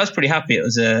 So I was pretty happy it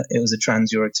was a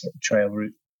Trans-Euro Trail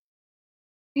route.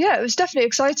 Yeah, it was definitely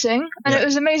exciting. And It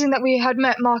was amazing that we had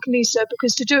met Mark and Lisa,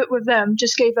 because to do it with them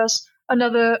just gave us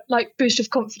another like boost of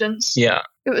confidence. Yeah.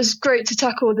 It was great to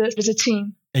tackle this as a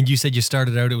team. And you said you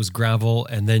started out, it was gravel,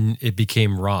 and then it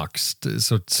became rocks.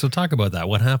 So talk about that.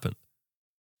 What happened?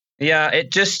 Yeah,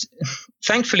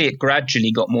 thankfully it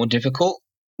gradually got more difficult,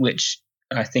 which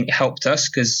I think helped us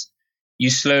because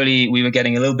we were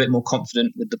getting a little bit more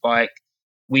confident with the bike.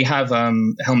 We have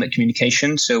helmet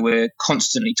communication, so we're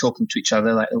constantly talking to each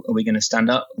other, like, are we going to stand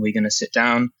up? Are we going to sit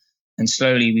down? And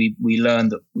slowly we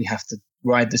learned that we have to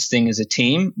ride this thing as a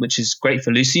team, which is great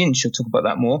for Lucy, and she'll talk about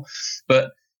that more.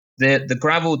 But the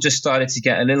gravel just started to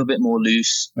get a little bit more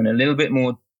loose and a little bit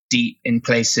more deep in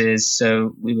places.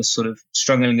 So we were sort of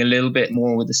struggling a little bit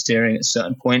more with the steering at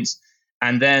certain points.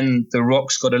 And then the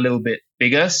rocks got a little bit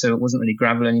bigger, so it wasn't really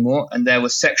gravel anymore. And there were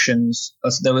sections,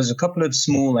 there was a couple of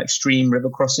small like stream river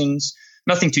crossings,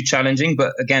 nothing too challenging,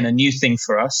 but again, a new thing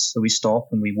for us. So we stop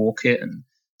and we walk it and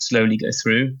slowly go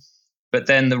through. But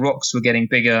then the rocks were getting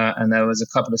bigger, and there was a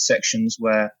couple of sections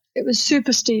where it was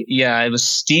super steep. Yeah, it was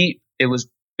steep. It was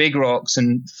big rocks.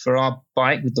 And for our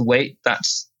bike with the weight,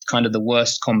 that's kind of the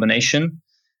worst combination.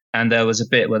 And there was a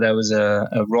bit where there was a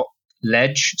rock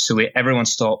ledge. So everyone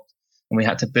stopped, and we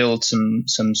had to build some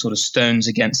sort of stones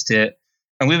against it.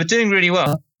 And we were doing really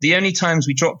well. The only times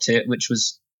we dropped it, which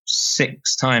was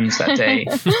 6 times that day,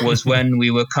 was when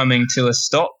we were coming to a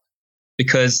stop,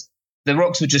 because the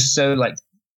rocks were just so like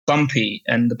bumpy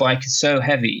and the bike is so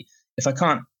heavy. If I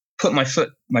can't put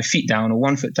my feet down or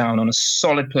one foot down on a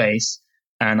solid place,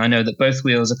 and I know that both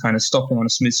wheels are kind of stopping on a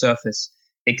smooth surface,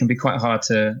 it can be quite hard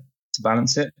to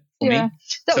balance it for me.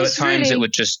 So at times it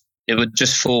would just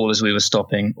fall as we were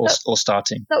stopping or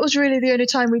starting. That was really the only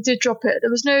time we did drop it.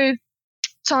 There was no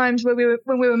times when we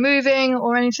were moving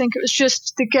or anything. It was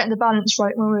just to getting the balance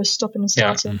right when we were stopping and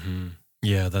starting. Yeah, mm-hmm.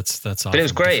 Yeah, that's awesome. But it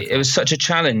was great. Difficult. It was such a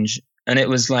challenge, and it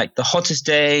was like the hottest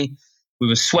day. We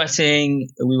were sweating.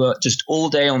 We were just all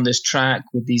day on this track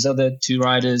with these other 2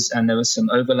 riders, and there were some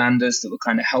overlanders that were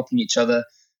kind of helping each other.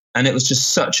 And it was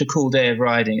just such a cool day of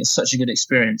riding. It's such a good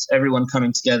experience. Everyone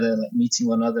coming together, like meeting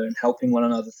one another and helping one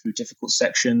another through difficult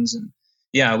sections. And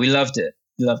yeah, we loved it.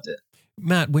 We loved it.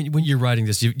 Matt, when you're riding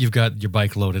this, you've got your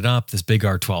bike loaded up, this big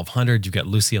R1200, you've got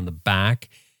Lucy on the back.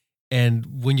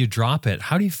 And when you drop it,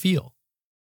 how do you feel?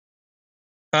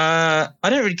 I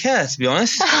don't really care, to be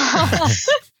honest.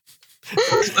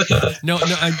 No,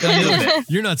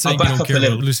 you're not saying you don't care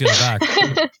about Lucy on the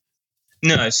back.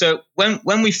 No, so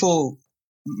when we fall,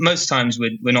 most times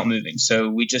we're not moving, so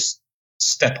we just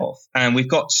step off, and we've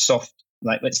got soft,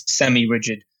 like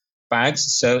semi-rigid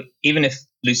bags. So even if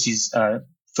Lucy's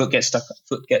foot gets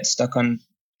stuck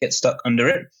under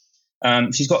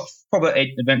it, she's got proper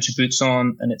adventure boots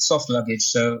on, and it's soft luggage,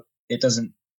 so it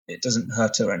doesn't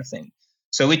hurt her or anything.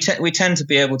 So we tend to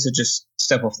be able to just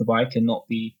step off the bike and not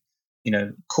be,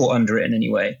 caught under it in any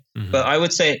way. Mm-hmm. But I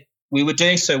would say we were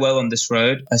doing so well on this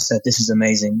road. I said, this is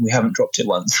amazing. We haven't dropped it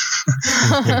once.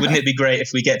 Wouldn't it be great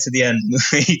if we get to the end and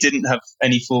we didn't have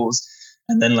any falls?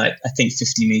 And then I think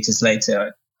 50 meters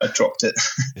later, I dropped it.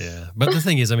 Yeah. But the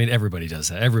thing is, everybody does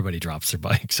that. Everybody drops their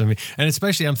bikes. And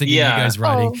especially I'm thinking you guys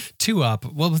riding 2 up.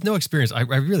 Well, with no experience, I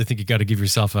really think you got to give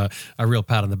yourself a real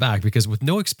pat on the back, because with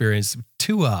no experience,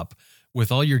 2 up with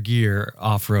all your gear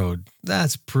off-road,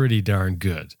 that's pretty darn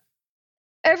good.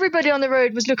 Everybody on the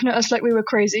road was looking at us like we were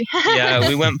crazy. Yeah,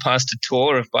 we went past a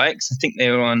tour of bikes. I think they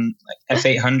were on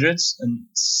F800s and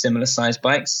similar size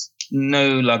bikes.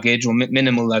 No luggage or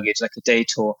minimal luggage, like a day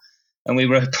tour. And we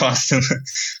rode past them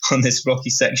on this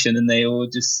rocky section, and they all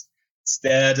just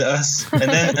stared at us.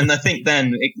 And I think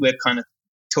we're kind of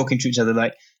talking to each other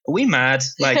like, are we mad?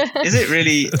 Is it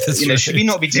really, right. Should we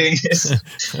not be doing this?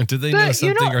 Do they know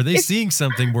something? Are they seeing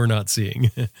something we're not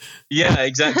seeing? Yeah,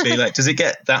 exactly. Does it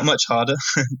get that much harder?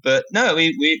 But no,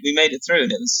 we made it through,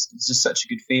 and it was just such a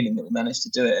good feeling that we managed to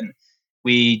do it. And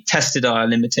we tested our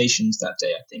limitations that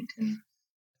day, I think, and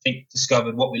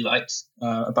discovered what we liked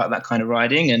about that kind of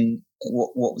riding, and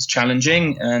what was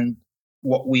challenging, and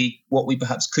what we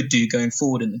perhaps could do going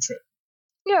forward in the trip.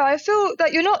 Yeah, I feel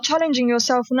that you're not challenging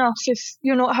yourself enough if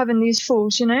you're not having these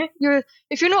falls.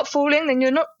 If you're not falling, then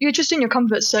you're just in your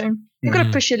comfort zone. You've got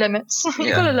to push your limits.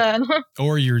 You've got to learn.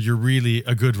 Or you're really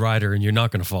a good rider and you're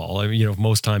not going to fall. I mean,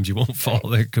 most times you won't fall.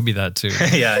 There could be that too.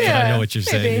 Yeah, I know what you're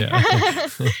saying. Yeah.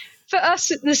 For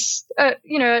us, this a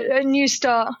new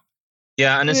start.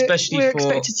 Yeah, and especially we're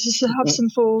expected to have some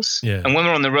falls. Yeah. And when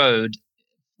we're on the road,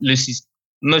 Lucy's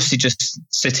mostly just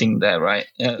sitting there, right?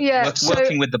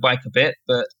 Working with the bike a bit,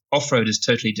 but off-road is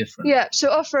totally different. Yeah,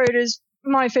 so off-road is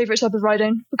my favourite type of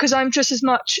riding because I'm just as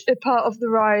much a part of the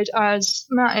ride as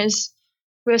Matt is.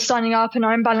 We're standing up and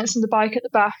I'm balancing the bike at the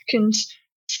back and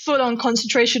full-on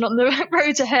concentration on the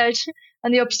roads ahead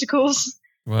and the obstacles.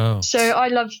 Wow. So I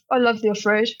love the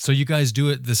off-road. So you guys do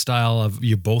it the style of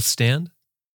you both stand?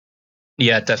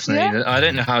 Yeah, definitely. Yeah. I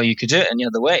don't know how you could do it any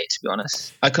other way, to be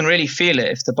honest. I can really feel it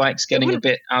if the bike's getting a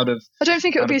bit out of I don't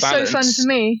think it would be so fun for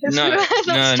me. No. Well,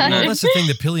 that's the thing.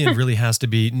 The pillion really has to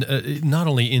be not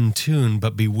only in tune,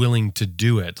 but be willing to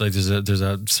do it. Like there's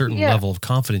a certain level of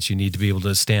confidence you need to be able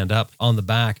to stand up on the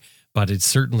back. But it's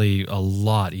certainly a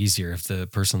lot easier if the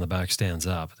person on the back stands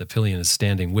up. The pillion is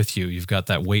standing with you. You've got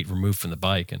that weight removed from the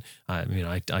bike. And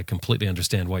I completely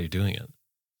understand why you're doing it.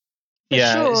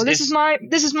 Sure. This is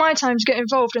my time to get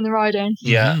involved in the riding.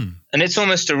 Yeah. And it's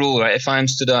almost a rule, right? If I'm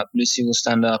stood up, Lucy will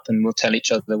stand up and we'll tell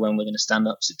each other when we're going to stand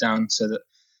up, sit down, so that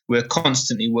we're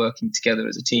constantly working together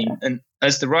as a team. Yeah. And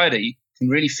as the rider, you can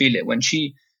really feel it when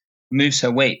she moves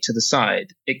her weight to the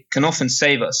side. It can often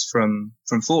save us from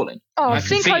falling. Oh, I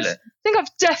think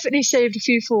I've definitely saved a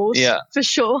few falls. Yeah, for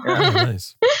sure. Yeah,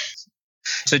 nice.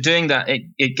 So doing that,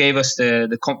 it gave us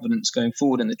the confidence going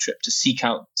forward in the trip to seek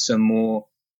out some more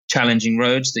challenging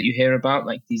roads that you hear about,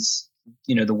 like these,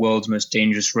 the world's most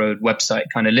dangerous road website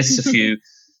kind of lists a few.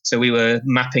 So we were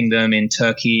mapping them in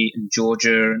Turkey and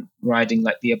Georgia, and riding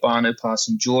like the Abano Pass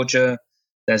in Georgia.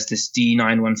 There's this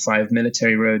D915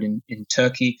 military road in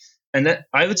Turkey. And that,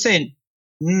 I would say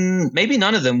maybe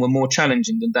none of them were more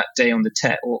challenging than that day on the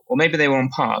Tet, or maybe they were on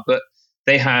par, but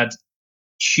they had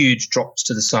huge drops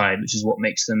to the side, which is what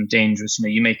makes them dangerous.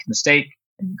 You make a mistake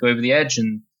and you go over the edge,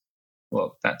 and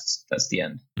well, that's the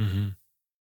end. Mm-hmm.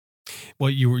 Well,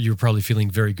 you were probably feeling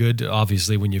very good,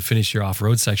 obviously, when you finished your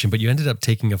off-road section, but you ended up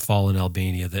taking a fall in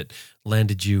Albania that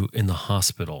landed you in the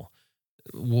hospital.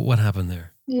 What happened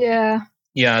there? Yeah.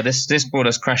 Yeah, this brought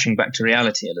us crashing back to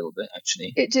reality a little bit,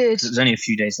 actually. It did. It was only a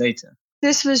few days later.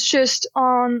 This was just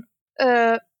on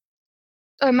a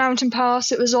mountain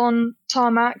pass. It was on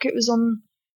tarmac. It was on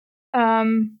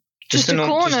just a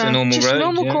corner. Just a normal road. Just a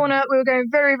normal corner. We were going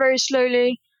very, very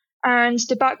slowly, and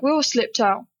the back wheel slipped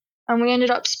out. And we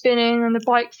ended up spinning, and the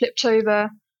bike flipped over,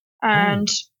 and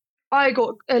I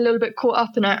got a little bit caught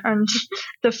up in it, and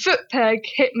the foot peg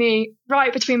hit me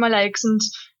right between my legs, and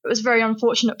it was a very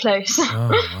unfortunate place. Oh,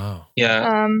 wow.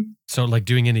 Yeah. So like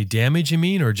doing any damage, you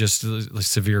mean, or just like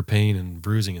severe pain and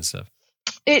bruising and stuff?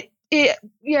 It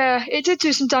did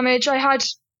do some damage. I had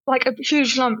like a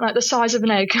huge lump, like the size of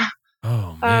an egg.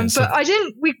 Oh, man. But I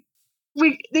didn't,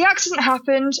 the accident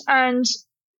happened, and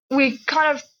we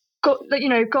kind of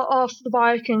got off the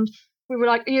bike, and we were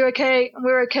like, "Are you okay?" And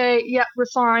we were okay. Yeah, we're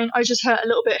fine. I just hurt a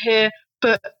little bit here,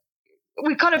 but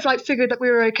we kind of like figured that we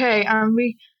were okay, and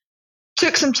we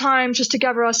took some time just to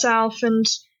gather ourselves and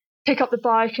pick up the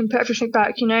bike and put everything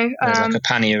back. There's like a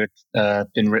pannier had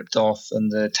been ripped off,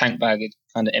 and the tank bag had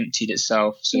kind of emptied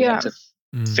itself, so we had to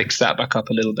fix that back up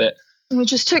a little bit. And we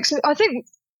just took I think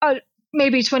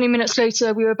maybe 20 minutes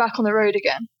later we were back on the road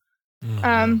again.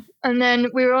 And then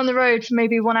we were on the road for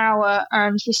maybe 1 hour,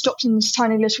 and we stopped in this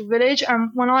tiny little village. And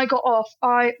when I got off,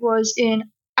 I was in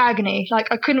agony.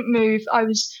 Like, I couldn't move. I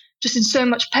was just in so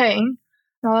much pain.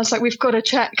 And I was like, we've got to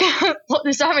check what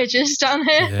the damage is down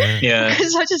here. Yeah.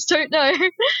 Because I just don't know.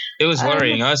 It was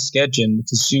worrying. I was scared, Jim,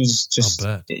 because she was just,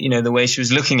 the way she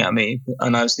was looking at me.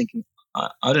 And I was thinking,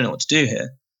 I don't know what to do here.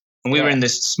 And we were in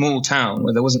this small town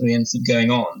where there wasn't really anything going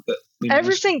on, but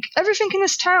everything in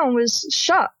this town was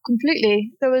shut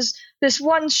completely. There was this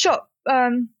one shop.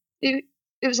 It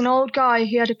was an old guy.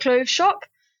 He had a clothes shop.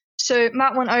 So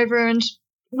Matt went over, and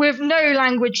with no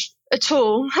language at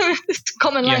all,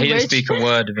 common language. Yeah, he didn't speak a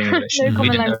word of English. We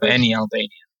didn't know any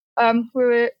Albanian. We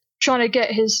were trying to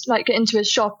get into his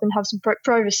shop and have some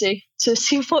privacy to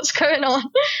see what's going on.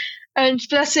 And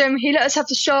bless him, he let us have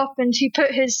the shop, and he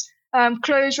put his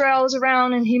clothes rails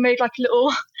around, and he made like a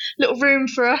little room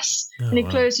for us, and he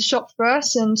closed the shop for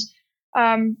us. And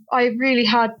I really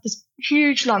had this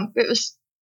huge lump. It was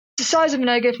the size of an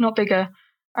egg, if not bigger,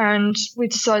 and we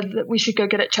decided that we should go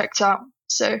get it checked out.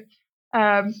 So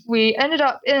we ended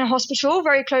up in a hospital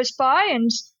very close by, and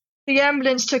the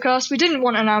ambulance took us. We didn't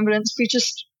want an ambulance. We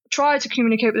just tried to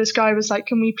communicate with this guy, was like,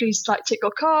 can we please like take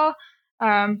your car?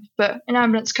 But an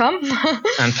ambulance come.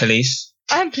 And police.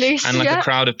 And police, and like a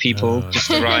crowd of people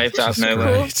just arrived out of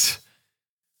nowhere.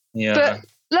 Yeah. But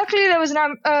luckily there was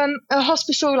a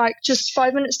hospital like just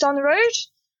 5 minutes down the road.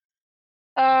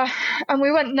 And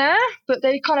we went there, but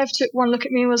they kind of took one look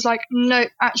at me and was like, no,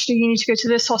 actually you need to go to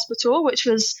this hospital, which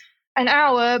was an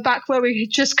hour back where we had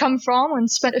just come from and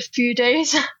spent a few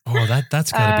days. Oh,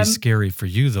 that's got to be scary for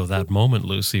you though, that moment,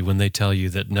 Lucy, when they tell you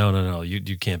that no,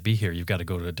 you can't be here. You've got to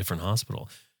go to a different hospital.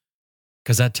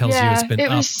 Because that tells you it's been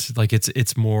upped, like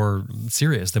it's more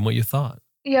serious than what you thought.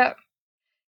 Yeah.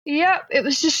 Yeah, it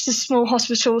was just a small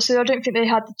hospital, so I don't think they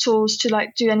had the tools to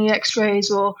like do any x-rays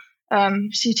or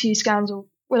CT scans or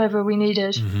whatever we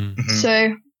needed. So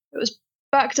it was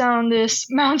back down this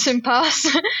mountain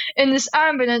pass in this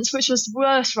ambulance, which was the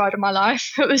worst ride of my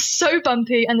life. It was so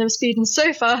bumpy and they were speeding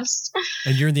so fast.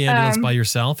 And you're in the ambulance by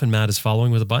yourself and Matt is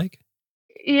following with a bike?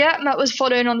 Yeah, Matt was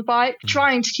following on the bike,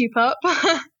 trying to keep up.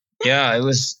 Yeah, it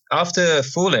was after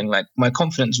falling, like my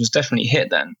confidence was definitely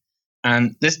hit then.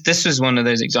 And this was one of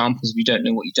those examples of you don't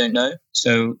know what you don't know.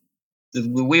 So the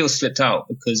wheel slipped out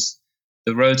because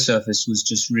the road surface was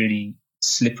just really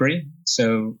slippery.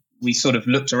 So we sort of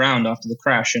looked around after the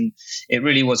crash and it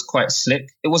really was quite slick.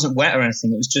 It wasn't wet or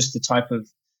anything. It was just the type of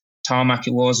tarmac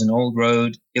it was, an old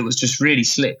road. It was just really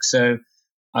slick. So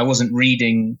I wasn't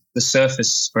reading the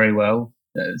surface very well,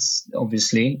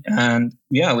 obviously. And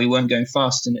yeah, we weren't going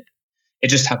fast. And it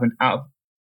just happened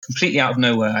completely out of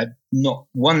nowhere. Not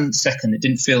 1 second, it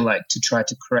didn't feel like to try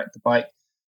to correct the bike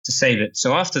to save it.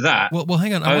 So after that... Well,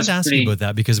 hang on. I want to ask you about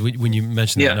that because when you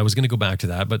mentioned that, and I was going to go back to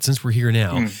that, but since we're here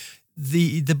now,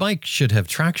 the bike should have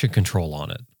traction control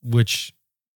on it, which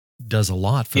does a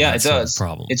lot for that sort of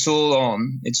problem. It's all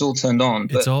on. It's all turned on.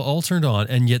 It's all turned on,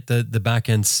 and yet the back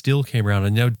end still came around.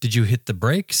 And now, did you hit the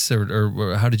brakes,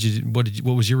 or how did you? What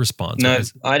was your response? No,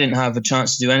 I didn't have a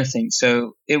chance to do anything.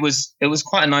 So it was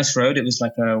quite a nice road. It was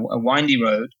like a windy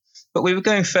road, but we were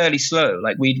going fairly slow.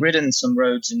 Like we'd ridden some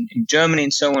roads in Germany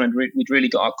and so on, and we'd really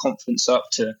got our confidence up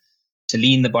to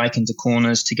lean the bike into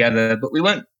corners together. But we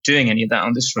weren't doing any of that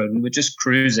on this road. We were just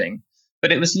cruising,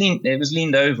 but it was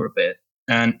leaned over a bit.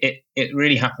 And it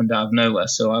really happened out of nowhere.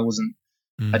 So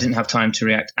I didn't have time to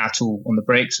react at all on the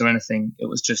brakes or anything. It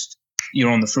was just,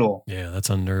 you're on the floor. Yeah, that's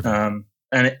unnerving.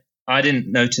 I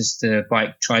didn't notice the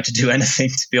bike try to do anything,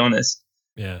 to be honest.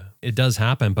 Yeah, it does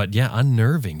happen. But yeah,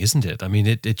 unnerving, isn't it? I mean,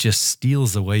 it just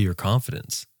steals away your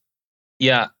confidence.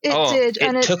 Yeah. It did.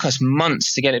 It took us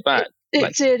months to get it back.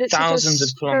 It did. It thousands took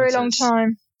us of kilometers. a very long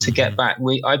time to get back.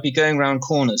 I'd be going around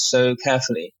corners so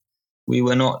carefully. We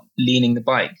were not leaning the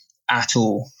bike at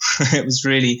all. It was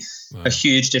really a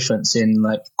huge difference in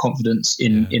like confidence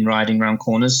in riding around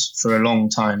corners for a long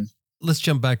time. Let's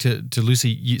jump back to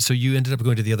Lucy. So you ended up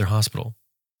going to the other hospital.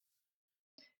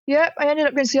 Yep, I ended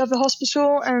up going to the other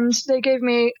hospital and they gave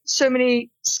me so many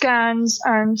scans,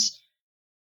 and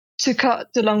to cut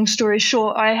the long story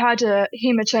short, I had a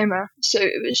hematoma. So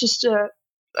it was just a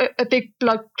big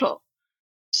blood clot.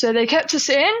 So they kept us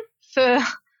in for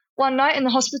one night in the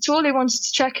hospital. They wanted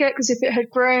to check it because if it had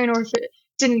grown or if it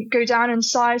didn't go down in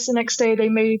size the next day, they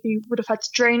maybe would have had to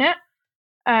drain it.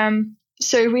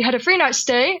 So we had a 3-night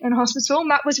stay in hospital.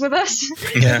 Matt was with us,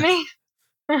 with me.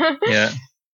 Yeah.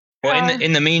 Well,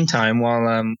 in the meantime,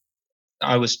 while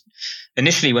I was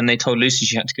initially, when they told Lucy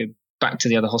she had to go back to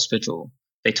the other hospital,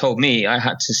 they told me I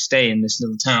had to stay in this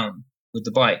little town with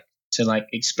the bike to like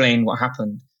explain what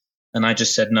happened. And I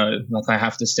just said no, like I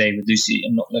have to stay with Lucy.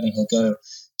 I'm not letting her go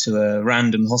to a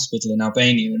random hospital in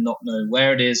Albania and not know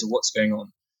where it is or what's going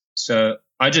on. So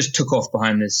I just took off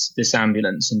behind this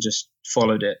ambulance and just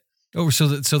followed it. Oh, so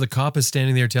the cop is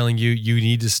standing there telling you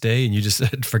need to stay, and you just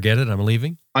said, forget it, I'm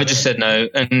leaving? I just said no,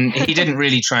 and he didn't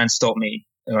really try and stop me,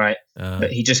 all right?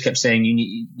 But he just kept saying,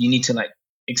 you need to like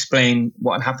explain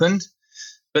what had happened.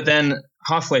 But then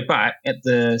halfway back at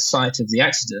the site of the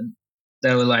accident,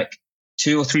 there were like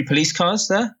 2 or 3 police cars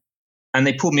there, and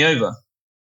they pulled me over.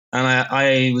 And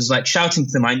I was like shouting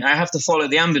to them, I have to follow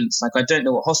the ambulance. Like, I don't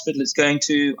know what hospital it's going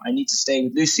to. I need to stay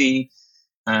with Lucy.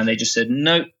 And they just said,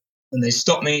 no. And they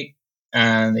stopped me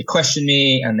and they questioned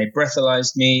me and they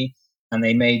breathalyzed me and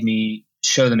they made me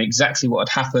show them exactly what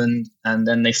had happened. And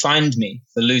then they fined me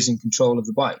for losing control of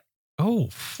the bike. Oh,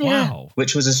 wow.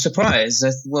 Which was a surprise.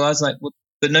 I was like, well,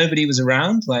 but nobody was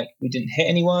around. Like, we didn't hit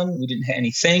anyone. We didn't hit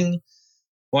anything.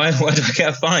 Why do I get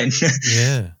a fine?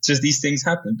 Yeah. Just these things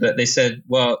happen. But they said,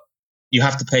 well, you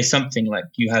have to pay something, like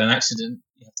you had an accident,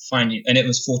 you have to fine you. And it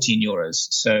was 14 euros.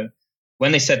 So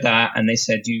when they said that and they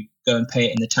said, you go and pay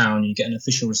it in the town, you get an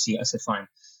official receipt, I said, fine.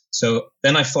 So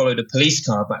then I followed a police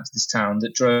car back to this town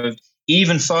that drove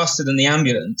even faster than the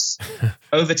ambulance,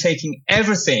 overtaking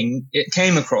everything it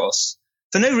came across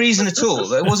for no reason at all.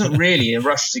 There wasn't really a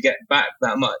rush to get back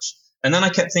that much. And then I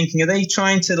kept thinking, are they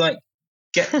trying to like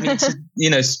get me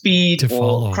to, speed To or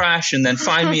follow. crash and then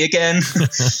find me again?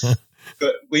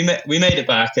 But we made it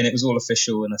back, and it was all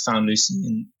official, and I found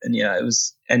Lucy, and yeah, it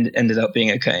was ended up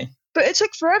being okay. But it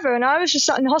took forever, and I was just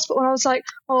sat in the hospital, and I was like,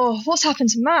 "Oh, what's happened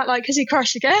to Matt? Like, has he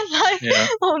crashed again? Like, Yeah.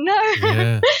 oh no!"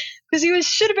 Yeah. Because he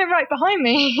should have been right behind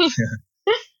me,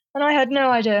 and I had no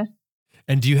idea.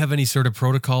 And do you have any sort of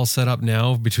protocol set up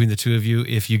now between the two of you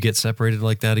if you get separated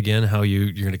like that again? How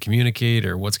you're going to communicate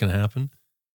or what's going to happen?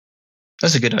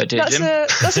 That's a good idea, Jim.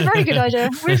 That's a very good idea.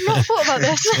 We've not thought about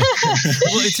this.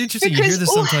 Well, it's interesting. You hear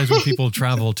this sometimes when people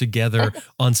travel together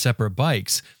on separate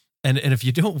bikes. And if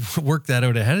you don't work that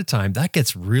out ahead of time, that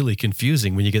gets really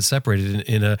confusing when you get separated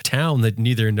in a town that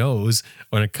neither knows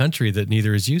or in a country that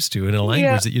neither is used to, in a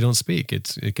language that you don't speak.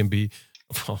 It can be.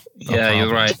 Well, yeah,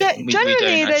 you're right.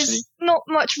 Generally, there's not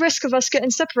much risk of us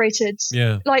getting separated.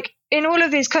 Yeah. Like in all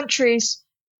of these countries,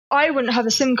 I wouldn't have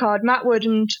a SIM card. Matt would,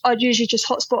 and I'd usually just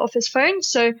hotspot off his phone.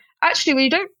 So actually, we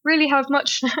don't really have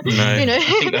much. No,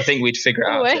 I think we'd figure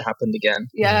out if it happened again.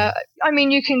 Yeah, I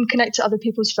mean, you can connect to other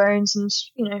people's phones and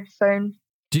phone.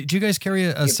 Do you guys carry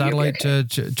a satellite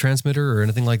transmitter or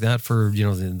anything like that for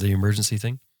the emergency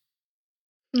thing?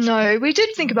 No, we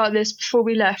did think about this before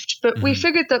we left, but we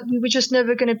figured that we were just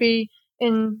never going to be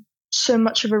in so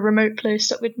much of a remote place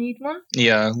that we'd need one.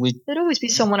 Yeah, there'd always be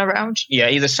someone around. Yeah,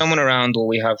 either someone around or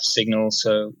we have signal.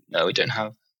 So no, we don't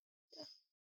have.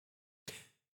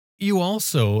 You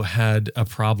also had a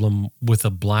problem with a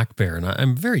black bear, and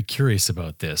I'm very curious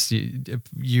about this.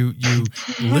 You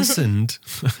listened,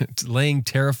 laying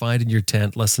terrified in your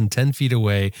tent, less than 10 feet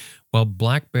away, while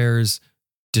black bears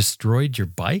destroyed your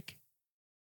bike?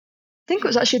 I think it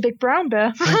was actually a big brown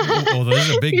bear. Oh,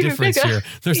 there's a big difference here.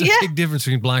 There's a big difference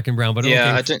between black and brown. But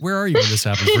okay, where are you when this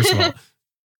happened, first of all?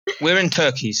 We're in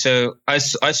Turkey, so I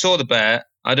saw the bear.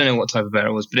 I don't know what type of bear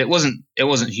it was, but it wasn't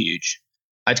huge.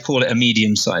 I'd call it a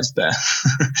medium-sized bear.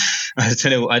 I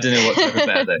don't know what type of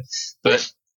bear though. But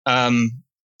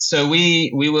so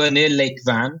we were near Lake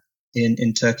Van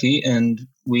in Turkey, and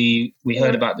we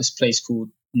heard about this place called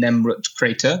Nemrut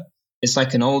Crater. It's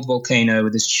like an old volcano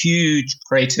with this huge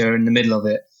crater in the middle of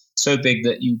it, so big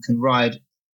that you can ride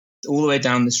all the way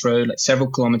down this road, like several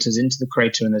kilometers into the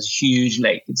crater, and there's a huge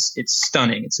lake. It's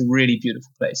stunning. It's a really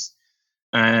beautiful place,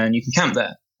 and you can camp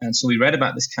there. And so we read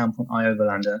about this camp on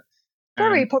Ioverlander.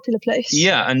 Very popular place.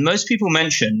 Yeah, and most people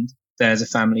mentioned there's a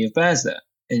family of bears there,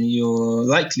 and you're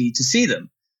likely to see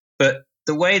them. But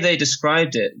the way they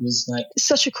described it was like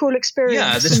such a cool experience.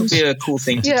 Yeah, this will be a cool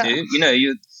thing to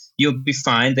do. You'll be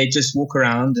fine. They just walk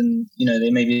around, and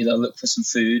they'll look for some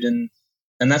food, and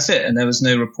that's it. And there was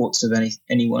no reports of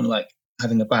anyone like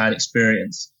having a bad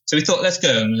experience. So we thought, let's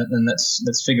go and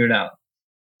let's figure it out.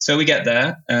 So we get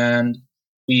there, and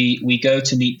we go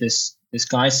to meet this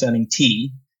guy selling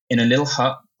tea in a little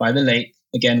hut by the lake.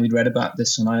 Again, we'd read about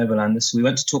this on Ioverlander. So we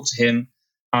went to talk to him,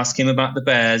 ask him about the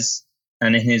bears,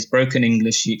 and in his broken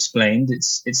English, he explained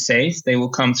it's safe. They will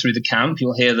come through the camp.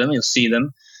 You'll hear them. You'll see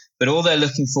them. But all they're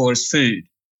looking for is food.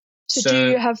 So do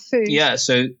you have food? Yeah.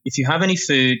 So if you have any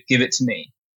food, give it to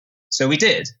me. So we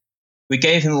did. We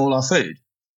gave him all our food,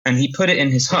 and he put it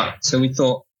in his hut. So we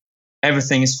thought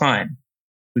everything is fine.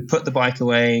 We put the bike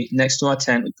away next to our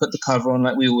tent. We put the cover on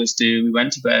like we always do. We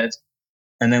went to bed,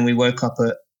 and then we woke up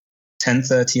at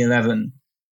 10:30, 11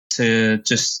 to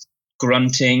just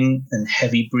grunting and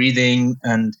heavy breathing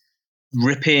and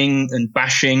ripping and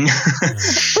bashing.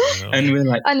 And we're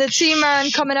like, and the tea man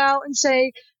coming out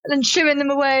and shooing them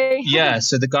away. Yeah,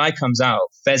 so the guy comes out,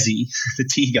 Fezzi, the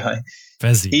tea guy.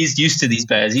 Fezzi. He's used to these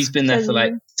bears. He's been there for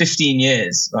like 15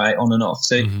 years, right, on and off.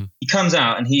 So he comes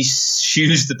out and he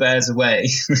shoos the bears away.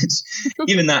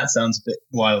 Even that sounds a bit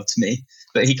wild to me.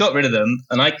 But he got rid of them,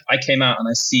 and I came out and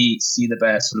I see the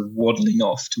bear sort of waddling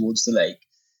off towards the lake.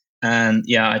 And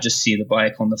yeah, I just see the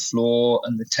bike on the floor,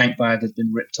 and the tank bag has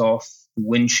been ripped off. The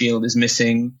windshield is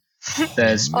missing.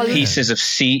 There's pieces of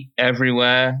seat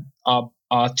everywhere.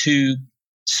 Our two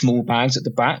small bags at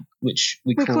the back, which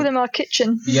we call them our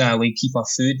kitchen. Yeah, we keep our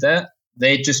food there.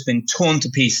 They'd just been torn to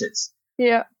pieces.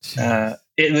 Yeah.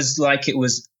 It was like it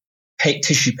was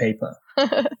tissue paper.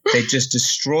 They just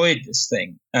destroyed this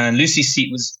thing. And Lucy's seat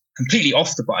was completely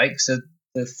off the bike. So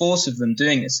the force of them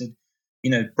doing this had,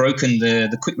 broken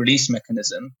the quick release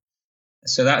mechanism.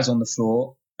 So that was on the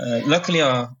floor. Luckily,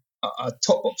 our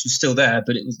top box was still there,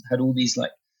 but had all these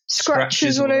like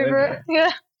scratches all over it.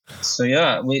 Yeah. So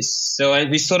yeah, we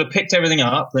sort of picked everything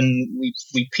up, and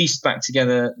we pieced back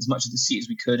together as much of the seat as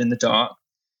we could in the dark.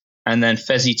 And then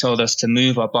Fezzi told us to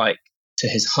move our bike to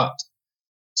his hut.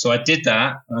 So I did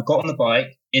that, and I got on the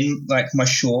bike in like my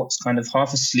shorts, kind of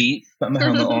half asleep, put my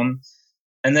helmet on,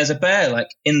 and there's a bear like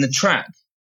in the track.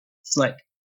 It's like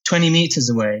 20 meters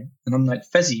away, and I'm like,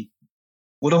 Fezzi,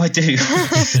 what do I do?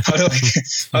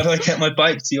 how do I get my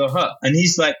bike to your hut? And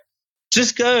he's like,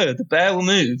 just go, the bear will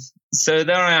move. So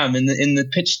there I am in the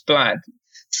pitch black,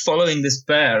 following this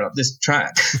bear up this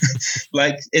track.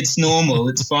 Like, it's normal,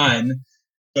 it's fine.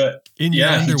 But in your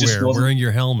underwear, wearing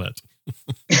your helmet. Not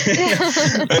quite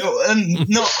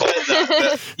that,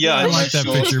 but yeah, I like that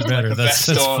picture better. Like that's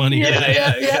funny.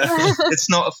 Yeah. It's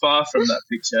not far from that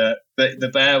picture, but the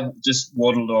bear just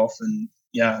waddled off, and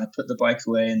I put the bike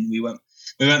away, and we went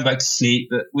back to sleep.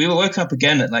 But we were woken up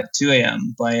again at like 2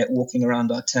 a.m. by walking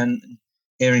around our tent and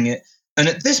hearing it. And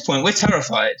at this point, we're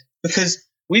terrified because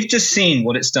we've just seen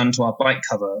what it's done to our bike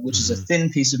cover, which is a thin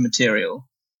piece of material.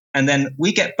 And then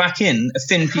we get back in a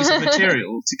thin piece of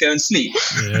material to go and sleep.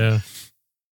 Yeah.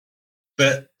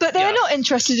 But they're not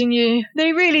interested in you.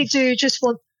 They really do just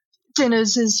want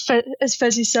dinners, as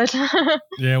Fezzi said.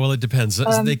 Yeah, well, it depends.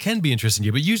 They can be interested in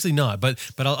you, but usually not. But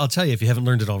I'll tell you, if you haven't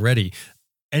learned it already,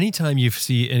 anytime you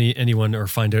see anyone or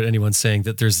find out anyone saying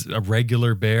that there's a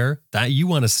regular bear, that you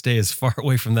want to stay as far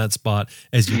away from that spot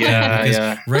as you can,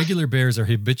 because regular bears are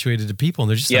habituated to people and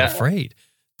they're just not afraid.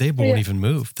 They won't even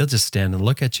move. They'll just stand and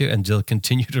look at you, and they'll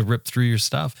continue to rip through your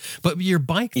stuff. But your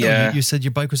bike, though, you said your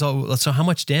bike was all. So how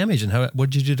much damage, and what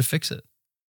did you do to fix it?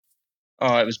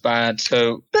 Oh, it was bad.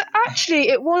 But actually,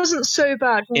 it wasn't so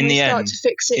bad when we started to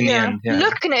fix it. In the end,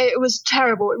 looking at it, it was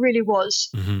terrible. It really was.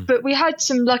 Mm-hmm. But we had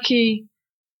some lucky.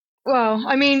 Well,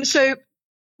 I mean, so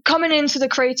coming into the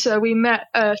crater, we met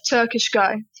a Turkish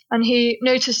guy. And he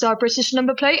noticed our British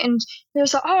number plate, and he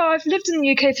was like, "Oh, I've lived in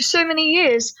the UK for so many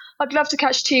years. I'd love to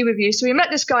catch tea with you." So we met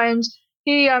this guy, and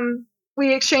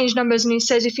we exchanged numbers, and he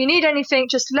says, "If you need anything,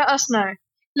 just let us know."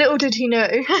 Little did he know,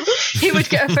 he would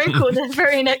get a phone call the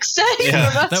very next day.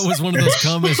 Yeah, that was one of those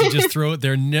comments you just throw it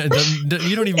there. You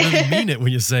don't even really mean it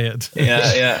when you say it.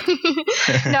 Yeah.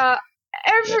 Now,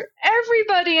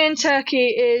 everybody in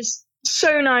Turkey is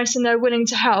so nice, and they're willing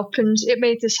to help, and it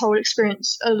made this whole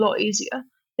experience a lot easier.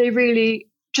 They really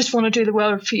just want to do the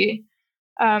world for you.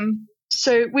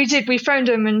 So we phoned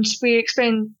them and we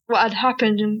explained what had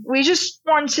happened, and we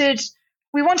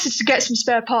wanted to get some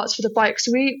spare parts for the bike.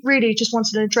 So we really just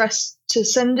wanted an address to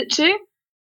send it to.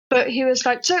 But he was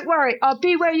like, "Don't worry, I'll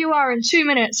be where you are in 2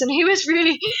 minutes." And he was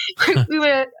really, we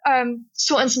were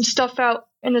sorting some stuff out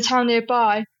in the town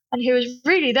nearby, and he was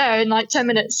really there in like 10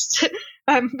 minutes,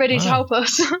 ready to help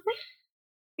us.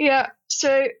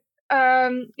 So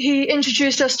he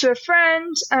introduced us to a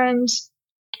friend, and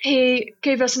he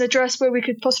gave us an address where we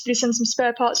could possibly send some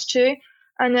spare parts to.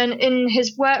 And then in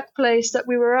his workplace that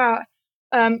we were at,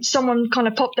 someone kind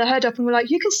of popped their head up and were like,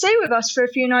 "You can stay with us for a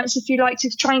few nights if you'd like to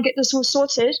try and get this all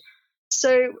sorted."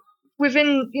 So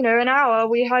within, an hour,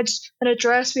 we had an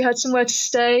address, we had somewhere to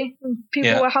stay, and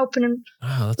people were helping him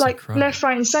like incredible. Left,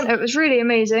 right, and center. It was really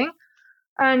amazing.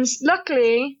 And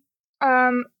luckily,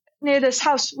 near this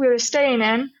house we were staying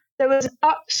in, there was an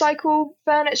upcycle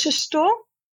furniture store,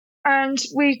 and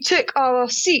we took our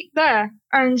seat there,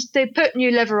 and they put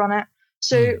new leather on it.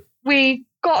 So we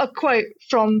got a quote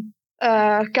from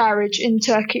a garage in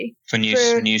Turkey for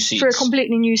new seats, for a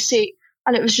completely new seat,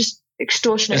 and it was just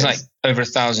extortionate. It was like over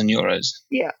 €1,000.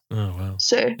 Yeah. Oh wow.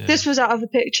 So this was out of the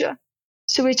picture.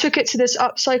 So we took it to this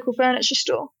upcycle furniture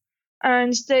store,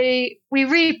 and we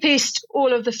re-pieced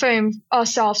all of the foam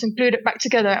ourselves and glued it back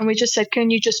together. And we just said,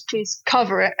 "Can you just please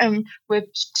cover it? And we'll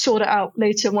sort it out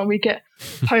later when we get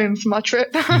home from our trip."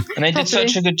 And they did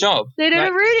such a good job. They did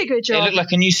a really good job. It looked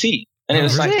like a new seat. And it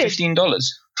was like $15.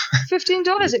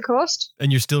 $15 it cost.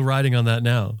 And you're still riding on that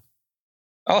now?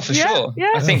 Oh, for sure.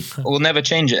 Yeah. I think we'll never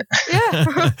change it.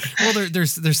 Yeah. Well,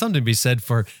 there's something to be said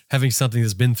for having something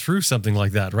that's been through something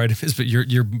like that, right? But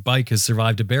your bike has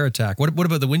survived a bear attack. What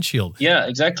about the windshield? Yeah,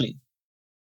 exactly.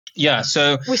 Yeah,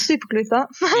 so we super glued that.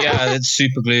 Yeah, it's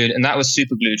super glued, and that was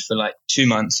super glued for like 2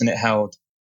 months, and it held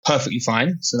perfectly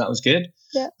fine. So that was good.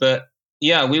 Yeah. But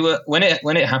yeah, we were when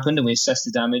it happened and we assessed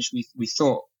the damage, we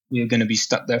thought we were going to be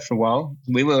stuck there for a while.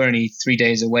 We were only 3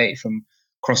 days away from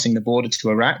crossing the border to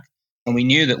Iraq. And we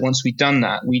knew that once we'd done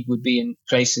that, we would be in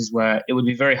places where it would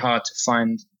be very hard to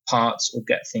find parts or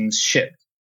get things shipped.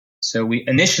 So we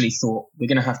initially thought we're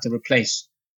going to have to replace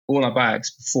all our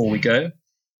bags before we go.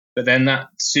 But then it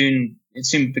soon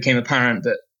became apparent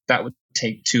that would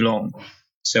take too long.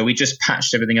 So we just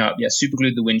patched everything up. Yeah, super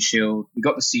glued the windshield. We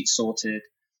got the seat sorted.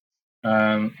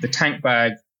 The tank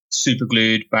bag super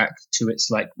glued back to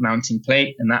its like mounting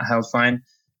plate, and that held fine.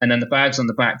 And then the bags on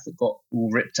the back that got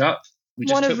all ripped up, We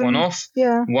just took one off.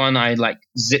 Yeah. One I like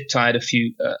zip tied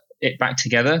it back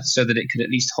together so that it could at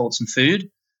least hold some food,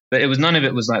 but none of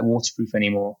it was like waterproof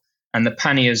anymore. And the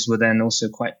panniers were then also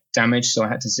quite damaged, so I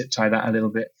had to zip tie that a little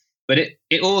bit. But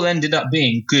it all ended up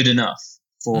being good enough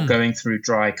for going through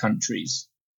dry countries.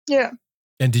 Yeah.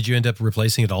 And did you end up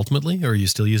replacing it ultimately, or are you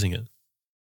still using it?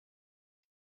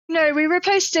 No, we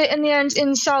replaced it in the end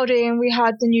in Saudi, and we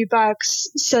had the new bags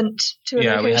sent to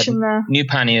a location there. New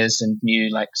panniers and new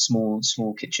like small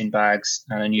kitchen bags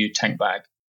and a new tank bag.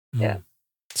 Yeah.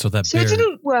 So it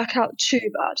didn't work out too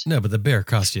bad. No, but the bear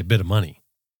cost you a bit of money.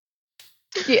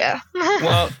 Yeah.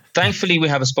 Well, thankfully we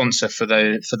have a sponsor for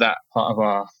that part of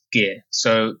our gear.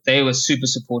 So they were super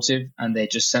supportive and they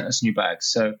just sent us new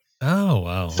bags. So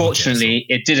fortunately,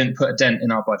 it didn't put a dent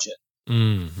in our budget.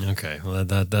 Okay. Well,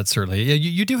 that's certainly, yeah,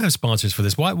 you do have sponsors for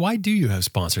this. Why do you have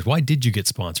sponsors? Why did you get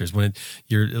sponsors when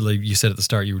you're, like you said at the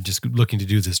start, you were just looking to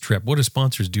do this trip? What do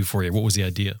sponsors do for you? What was the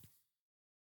idea?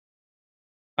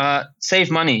 Save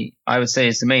money, I would say,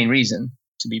 is the main reason,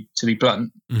 to be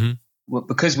blunt. Mm-hmm. Well,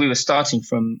 because we were starting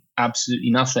from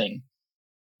absolutely nothing,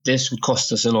 this would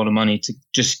cost us a lot of money to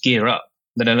just gear up,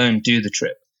 let alone do the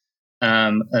trip.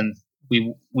 And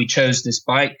we chose this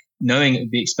bike knowing it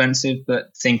would be expensive, but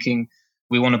thinking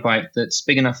we want a bike that's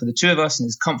big enough for the two of us and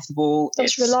is comfortable.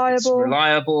 It's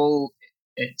reliable.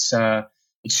 It's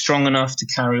strong enough to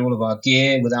carry all of our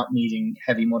gear without needing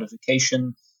heavy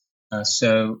modification.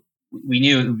 So we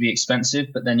knew it would be expensive,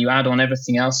 but then you add on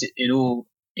everything else, it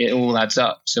all adds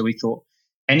up. So we thought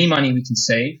any money we can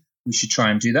save, we should try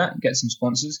and do that and get some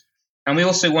sponsors. And we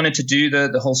also wanted to do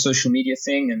the whole social media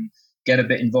thing and get a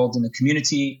bit involved in the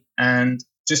community and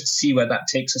just see where that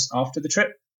takes us after the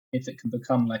trip. If it can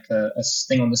become like a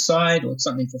thing on the side or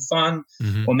something for fun,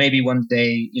 or maybe one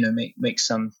day, make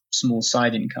some small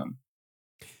side income.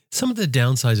 Some of the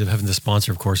downsides of having the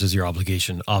sponsor, of course, is your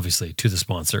obligation, obviously, to the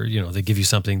sponsor. They give you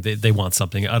something, they want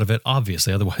something out of it,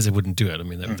 obviously. Otherwise, they wouldn't do it. I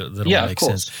mean, that don't make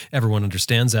sense. Everyone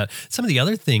understands that. Some of the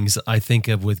other things I think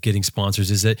of with getting sponsors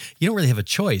is that you don't really have a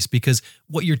choice, because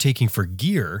what you're taking for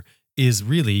gear is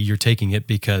really you're taking it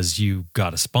because you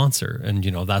got a sponsor, and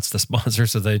that's the sponsor,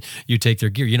 so that you take their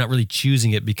gear. You're not really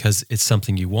choosing it because it's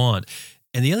something you want.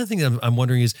 And the other thing that I'm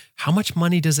wondering is, how much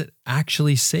money does it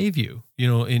actually save you,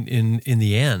 in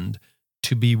the end,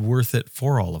 to be worth it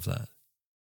for all of that?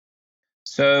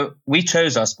 So we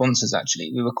chose our sponsors,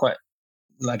 actually. We were quite,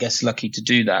 I guess, lucky to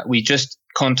do that. We just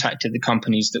contacted the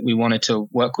companies that we wanted to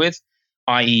work with,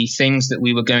 i.e. things that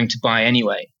we were going to buy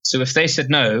anyway. So if they said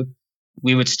no,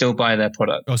 we would still buy their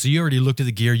product. Oh, so you already looked at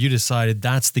the gear, you decided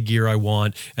that's the gear I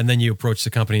want, and then you approach the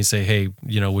company and say, hey,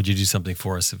 would you do something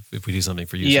for us if we do something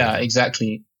for you? Yeah,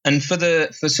 exactly. And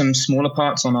for some smaller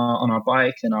parts on our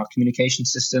bike and our communication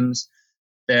systems,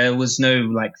 there was no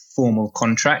like formal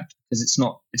contract, because it's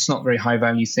not very high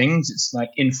value things. It's like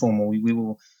informal. We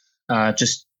will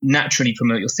just naturally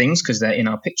promote your things because they're in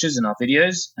our pictures and our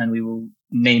videos, and we will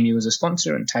name you as a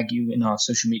sponsor and tag you in our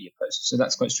social media posts. So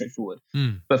that's quite straightforward.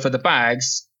 But for the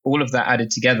bags, all of that added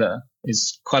together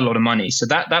is quite a lot of money. So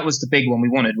that was the big one we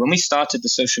wanted. When we started the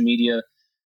social media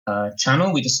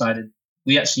channel, we decided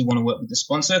we actually want to work with the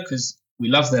sponsor because we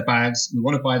love their bags. We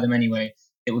want to buy them anyway.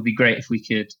 It would be great if we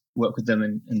could work with them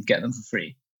and get them for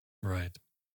free. Right.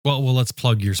 Well, let's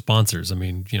plug your sponsors. I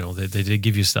mean, they did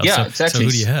give you stuff. Yeah, so, exactly. So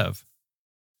who do you have?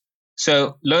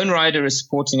 So Lone Rider is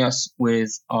supporting us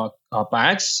with our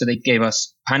bags. So they gave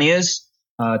us panniers,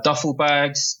 duffel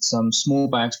bags, some small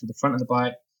bags for the front of the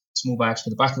bike, small bags for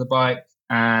the back of the bike,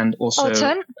 and also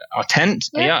our tent.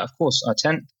 Yeah, of course, our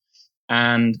tent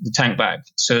and the tank bag.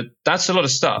 So that's a lot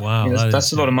of stuff. Wow,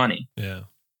 that's a lot of money. Yeah.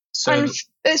 So and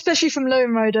especially from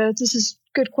Lone Rider, this is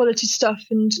good quality stuff,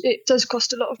 and it does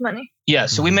cost a lot of money. Yeah,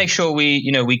 so we make sure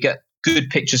we get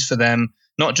good pictures for them,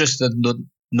 not just the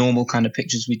normal kind of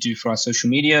pictures we do for our social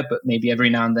media, but maybe every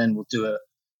now and then we'll do a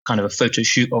kind of a photo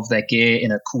shoot of their gear in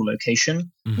a cool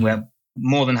location. We're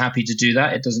more than happy to do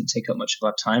that. It doesn't take up much of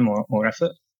our time or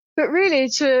effort. But really,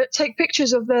 to take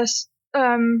pictures of their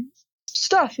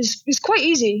stuff is quite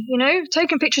easy.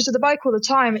 Taking pictures of the bike all the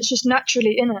time, it's just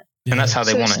naturally in it. Yeah. And that's how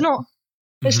they want it.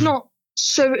 It's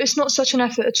not such an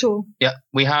effort at all. Yeah,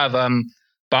 we have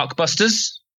bark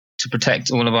busters to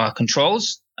protect all of our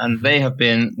controls. And they have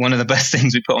been one of the best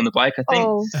things we put on the bike, I think.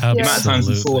 Oh, absolutely. The amount of times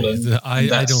we've fallen.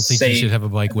 I don't think you should have a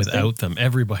bike without them.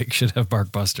 Every bike should have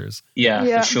bark busters.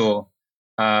 Yeah, for sure.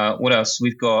 What else?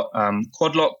 We've got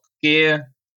quad lock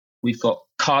gear. We've got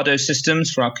Cardo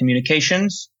systems for our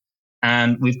communications.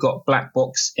 And we've got black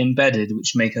box embedded,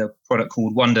 which make a product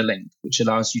called Wonderlink, which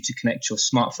allows you to connect your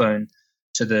smartphone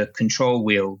to the control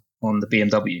wheel on the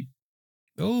BMW.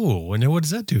 Oh, and what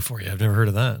does that do for you? I've never heard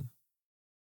of that.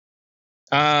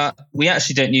 We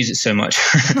actually don't use it so much.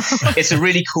 It's a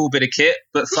really cool bit of kit,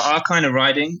 but for our kind of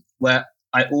riding, where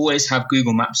I always have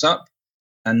Google Maps up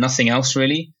and nothing else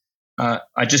really,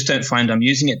 I just don't find I'm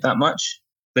using it that much.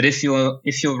 But if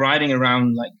you're riding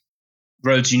around like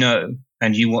roads,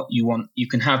 and you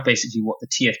can have basically what the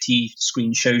TFT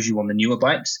screen shows you on the newer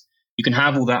bikes. You can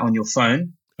have all that on your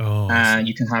phone. And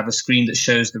you can have a screen that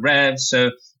shows the revs.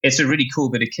 So it's a really cool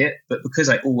bit of kit. But because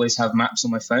I always have maps on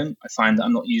my phone, I find that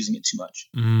I'm not using it too much.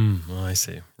 I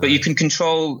see. Right. But you can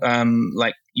control,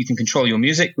 your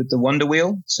music with the Wonder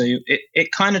Wheel. So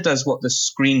it kind of does what the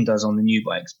screen does on the new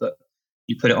bikes, but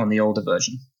you put it on the older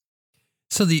version.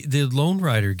 So the Lone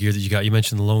Rider gear that you got, you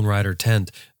mentioned the Lone Rider tent.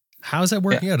 How's that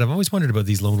working out? I've always wondered about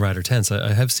these Lone Rider tents.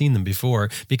 I have seen them before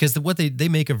because they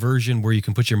make a version where you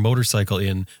can put your motorcycle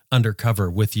in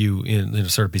undercover with you in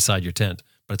sort of beside your tent,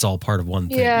 but it's all part of one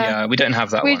thing. Yeah, we don't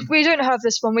have that one. We don't have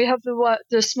this one. We have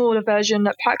the smaller version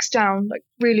that packs down, like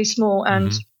really small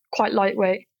and quite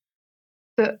lightweight.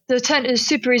 But the tent is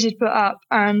super easy to put up,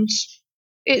 and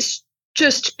it's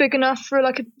just big enough for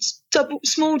like a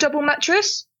small double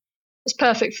mattress. It's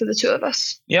perfect for the two of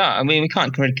us. Yeah, I mean, we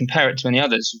can't really compare it to any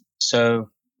others, so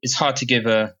it's hard to give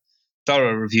a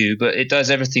thorough review, but it does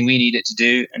everything we need it to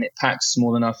do, and it packs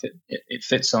small enough. It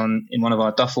fits in one of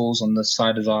our duffels on the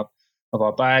side of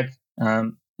our bag,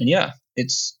 and yeah,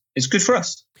 it's good for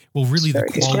us. Well, really, the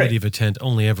quality of a tent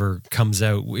only ever comes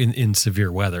out in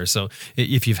severe weather. So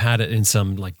if you've had it in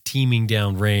some like teeming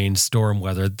down rain, storm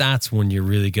weather, that's when you're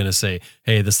really going to say,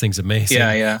 hey, this thing's amazing.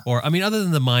 Yeah. Or, I mean, other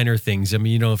than the minor things, I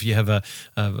mean, if you have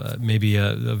maybe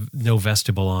a no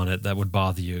vestibule on it, that would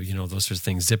bother you, those sorts of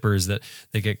things, zippers that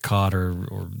they get caught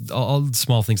or all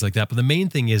small things like that. But the main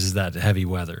thing is that heavy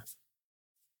weather.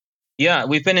 Yeah,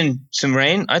 we've been in some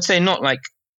rain. I'd say not like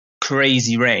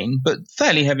crazy rain, but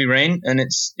fairly heavy rain, and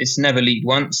it's never leaked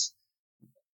once.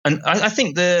 And I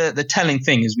think the telling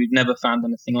thing is we've never found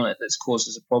anything on it that's caused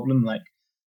us a problem, like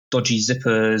dodgy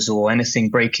zippers or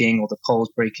anything breaking or the poles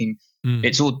breaking.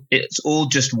 It's all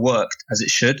just worked as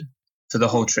it should for the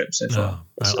whole trip so far.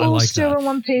 It's all like still in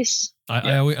one piece.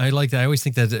 I like that. I always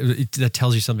think that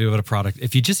tells you something about a product.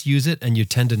 If you just use it and you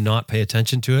tend to not pay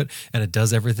attention to it, and it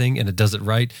does everything and it does it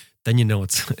right, then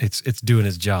it's doing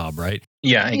its job, right?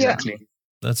 Yeah, exactly. Yeah.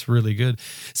 That's really good.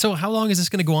 So how long is this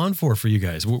going to go on for you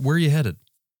guys? Where are you headed?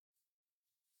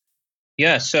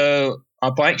 Yeah, so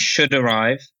our bike should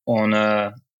arrive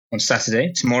on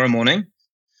Saturday, tomorrow morning,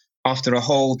 after a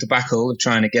whole debacle of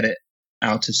trying to get it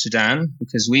out of Sudan,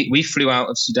 because we flew out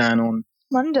of Sudan on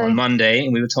Monday,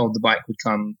 and we were told the bike would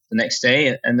come the next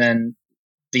day, and then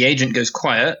the agent goes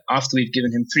quiet after we've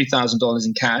given him $3,000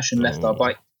 in cash and left our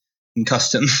bike in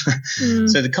custom.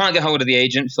 So they can't get hold of the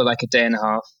agent for like a day and a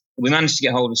half. We managed to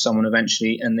get hold of someone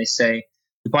eventually, and they say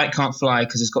the bike can't fly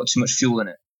because it's got too much fuel in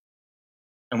it.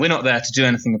 And we're not there to do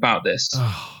anything about this.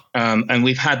 And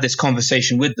we've had this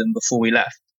conversation with them before we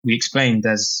left. We explained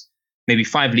there's maybe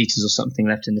 5 liters or something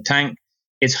left in the tank.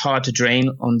 It's hard to drain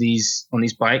on these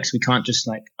bikes. We can't just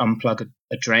like unplug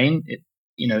a drain. It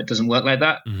doesn't work like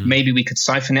that. Maybe we could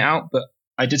siphon it out, but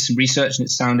I did some research and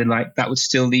it sounded like that would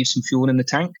still leave some fuel in the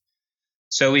tank.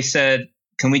 So we said,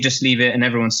 can we just leave it? And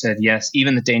everyone said yes,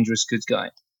 even the dangerous goods guy.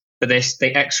 But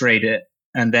they x-rayed it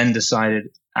and then decided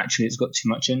actually it's got too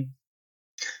much in.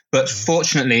 But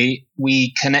fortunately,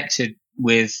 we connected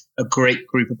with a great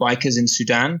group of bikers in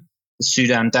Sudan, the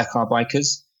Sudan Dakar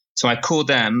bikers. So I called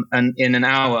them, and in an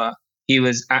hour, he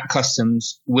was at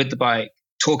customs with the bike,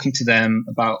 talking to them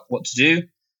about what to do.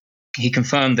 He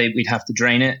confirmed we'd have to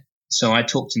drain it. So I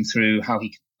talked him through how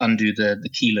he could undo the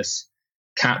keyless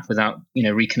cap without,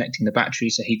 reconnecting the battery.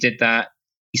 So he did that.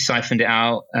 He siphoned it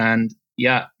out and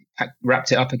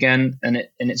wrapped it up again, and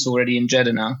it's already in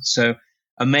Jeddah now. So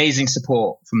amazing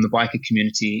support from the biker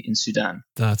community in Sudan.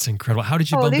 That's incredible. How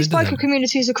did you bump these into biker them?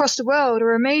 communities across the world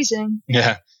are amazing.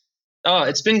 Yeah. Oh,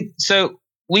 it's been so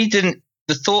the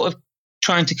thought of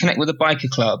trying to connect with a biker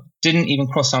club didn't even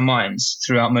cross our minds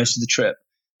throughout most of the trip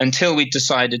until we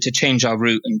decided to change our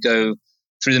route and go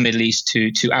through the Middle East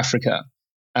to Africa.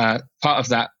 Part of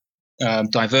that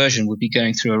diversion would be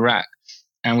going through Iraq.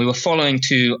 And we were following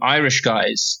 2 Irish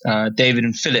guys, David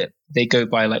and Philip. They go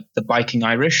by like the Biking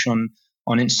Irish on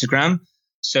Instagram.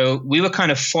 So we were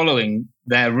kind of following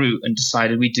their route and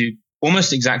decided we'd do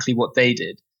almost exactly what they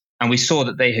did. And we saw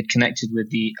that they had connected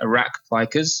with the Iraq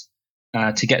bikers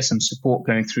to get some support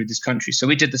going through this country. So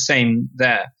we did the same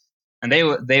there. And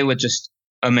they were just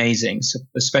amazing, so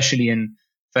especially in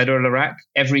federal Iraq.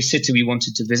 Every city we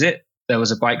wanted to visit, there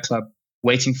was a bike club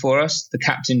waiting for us. The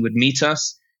captain would meet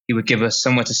us. He would give us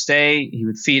somewhere to stay. He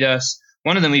would feed us.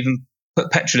 One of them even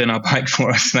put petrol in our bike for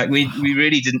us. Like we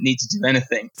really didn't need to do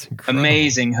anything.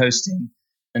 Amazing hosting,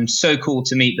 and so cool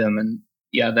to meet them. And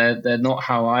yeah, they're not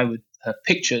how I would have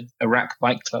pictured a RAK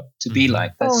bike club to be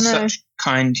like. They're such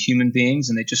kind human beings,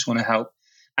 and they just want to help.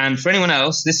 And for anyone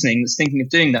else listening that's thinking of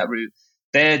doing that route,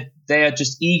 they are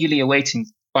just eagerly awaiting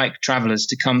bike travelers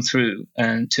to come through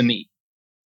and to meet.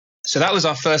 So that was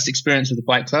our first experience with the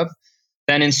bike club.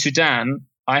 Then in Sudan,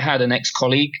 I had an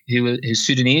ex-colleague who's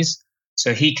Sudanese.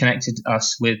 So he connected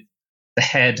us with the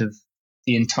head of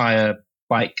the entire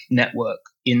bike network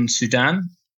in Sudan.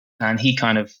 And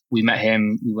we met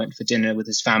him, we went for dinner with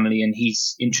his family, and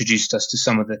he's introduced us to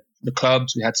some of the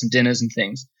clubs. We had some dinners and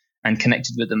things and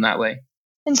connected with them that way.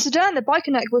 In Sudan, the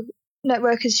biker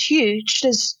network is huge.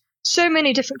 There's so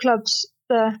many different clubs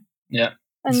there. Yeah.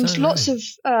 And lots of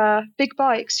big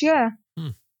bikes, yeah.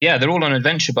 Yeah, they're all on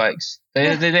adventure bikes.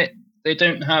 They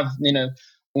don't have,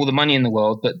 all the money in the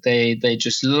world, but they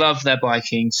just love their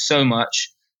biking so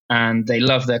much, and they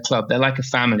love their club. They're like a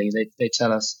family. They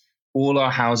tell us all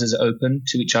our houses are open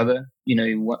to each other.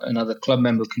 Another club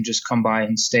member can just come by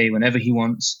and stay whenever he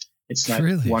wants. It's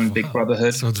like one big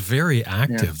brotherhood. So it's very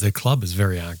active. Yeah. The club is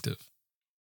very active.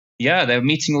 Yeah, they're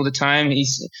meeting all the time.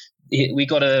 We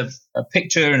got a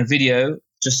picture and a video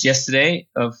just yesterday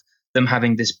of them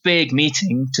having this big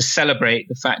meeting to celebrate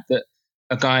the fact that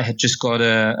a guy had just got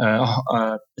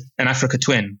an Africa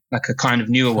Twin, like a kind of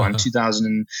newer one,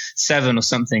 2007 or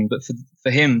something. But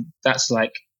for him, that's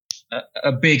like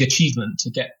a big achievement to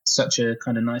get such a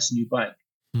kind of nice new bike.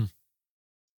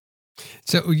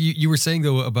 So you were saying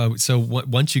though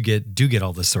once you get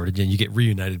all this sorted and you get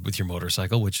reunited with your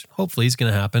motorcycle, which hopefully is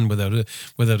going to happen without a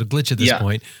glitch at this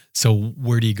point. So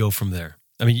where do you go from there?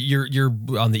 I mean, you're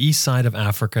on the east side of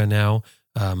Africa now,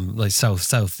 like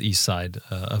southeast side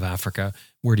of Africa.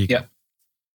 Where do you go?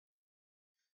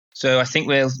 So I think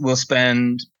we'll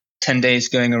spend 10 days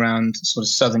going around sort of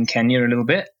southern Kenya a little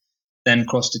bit, then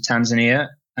cross to Tanzania,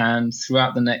 and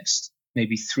throughout the next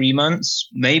maybe 3 months,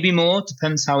 maybe more,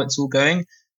 depends how it's all going,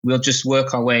 we'll just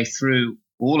work our way through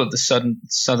all of the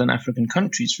southern African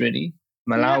countries, really.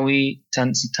 Malawi,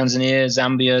 Tanzania,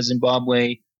 Zambia,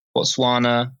 Zimbabwe,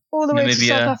 Botswana, all the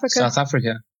Namibia, way to South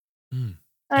Africa.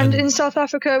 And in South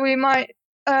Africa, we might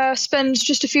spend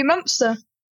just a few months there.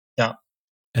 Yeah.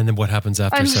 And then what happens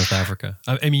after South Africa?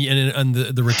 I mean, and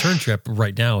the return trip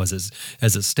right now, as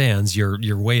it stands,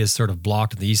 your way is sort of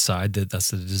blocked on the east side.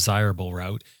 That's the desirable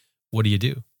route. What do you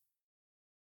do?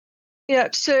 Yeah,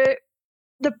 so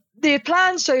the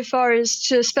plan so far is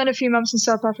to spend a few months in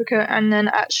South Africa and then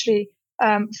actually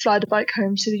fly the bike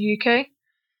home to the UK.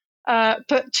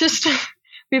 But just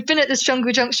we've been at this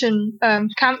Jungle Junction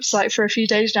campsite for a few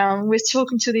days now, and we're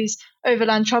talking to these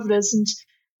overland travelers, and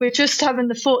we're just having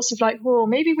the thoughts of like, well,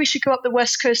 maybe we should go up the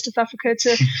west coast of Africa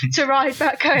to ride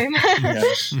back home.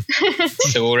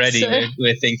 So already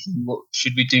we're thinking,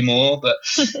 should we do more? But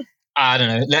I don't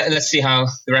know. Let's see how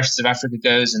the rest of Africa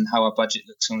goes and how our budget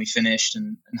looks when we finished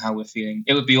and how we're feeling.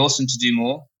 It would be awesome to do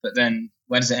more, but then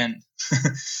where does it end?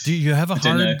 Do you have a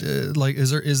hard,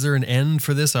 is there an end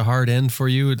for this, a hard end for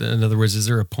you? In other words, is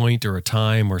there a point or a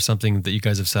time or something that you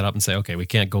guys have set up and say, okay, we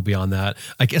can't go beyond that?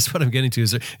 I guess what I'm getting to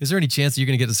is there any chance that you're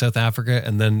going to get to South Africa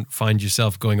and then find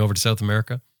yourself going over to South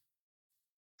America?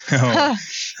 Oh,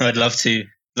 I'd love to.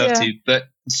 But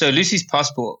so Lucy's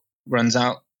passport runs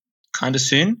out kind of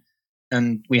soon,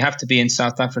 and we have to be in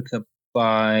South Africa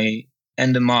by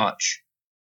end of March,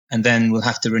 and then we'll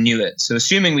have to renew it. So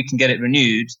assuming we can get it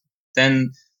renewed,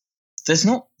 then there's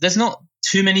not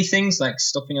too many things like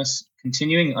stopping us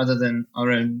continuing other than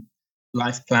our own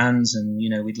life plans, and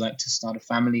we'd like to start a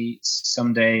family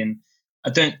someday. And I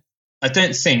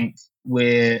don't think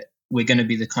we're going to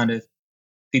be the kind of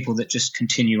people that just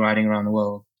continue riding around the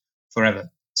world forever.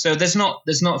 So there's not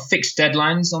fixed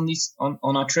deadlines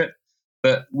on our trip.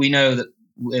 But we know that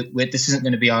this isn't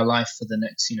going to be our life for the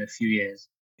next, few years.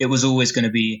 It was always going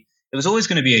to be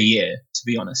a year, to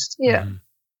be honest. Yeah.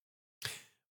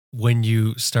 When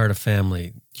you start a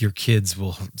family, your kids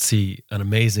will see an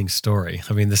amazing story.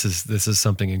 I mean, this is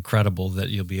something incredible that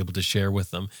you'll be able to share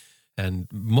with them, and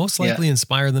most likely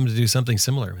inspire them to do something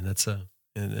similar. I mean, that's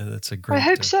a great. I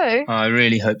hope so. I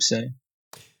really hope so.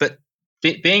 But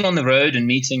being on the road and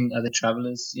meeting other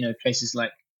travelers, places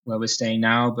like where we're staying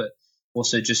now, but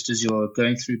also just as you're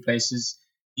going through places,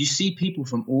 you see people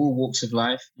from all walks of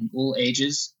life and all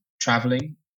ages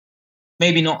traveling.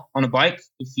 Maybe not on a bike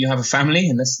if you have a family,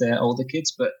 unless they're older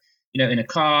kids, but in a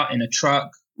car, in a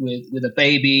truck, with a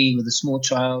baby, with a small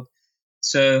child.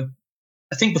 So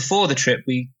I think before the trip,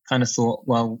 we kind of thought,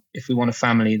 well, if we want a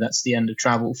family, that's the end of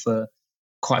travel for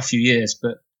quite a few years.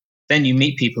 But then you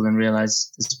meet people and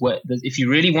realize if you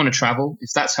really want to travel,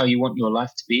 if that's how you want your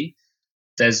life to be,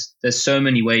 there's so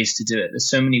many ways to do it. There's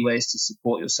so many ways to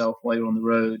support yourself while you're on the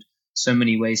road. So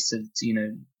many ways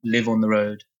to live on the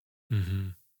road. Mm-hmm.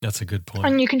 That's a good point.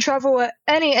 And you can travel at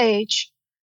any age.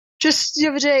 Just the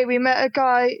other day, we met a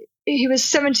guy. He was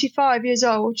 75 years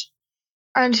old,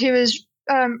 and he was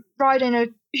riding a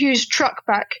huge truck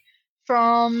back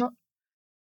from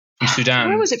Sudan.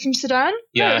 Where was it? From Sudan?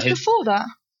 Yeah, no, it was before that.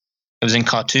 It was in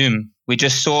Khartoum. We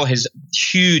just saw his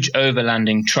huge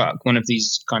overlanding truck, one of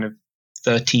these kind of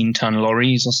 13-ton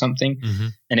lorries or something,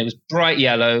 and it was bright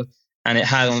yellow, and it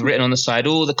had written on the side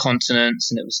all the continents,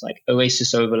 and it was like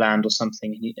Oasis Overland or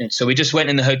something. And so we just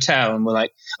went in the hotel, and we're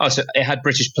like, oh, so it had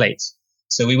British plates.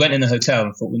 So we went in the hotel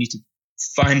and thought we need to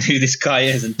find who this guy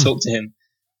is and talk to him.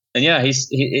 And yeah,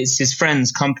 it's his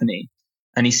friend's company,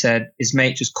 and he said his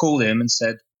mate just called him and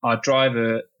said, our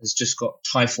driver has just got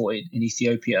typhoid in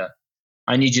Ethiopia.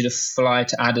 I need you to fly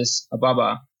to Addis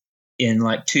Ababa in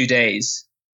like 2 days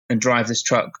and drive this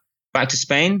truck back to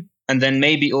Spain, and then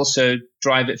maybe also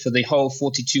drive it for the whole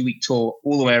 42-week tour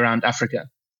all the way around Africa.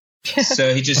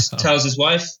 So he just tells his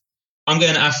wife, I'm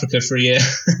going to Africa for a year.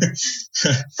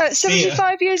 At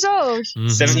 75 years old.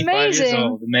 75 years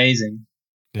old. Amazing.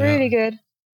 Yeah. Really good.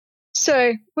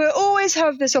 So we'll always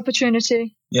have this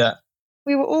opportunity. Yeah.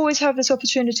 We will always have this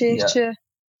opportunity to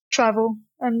travel,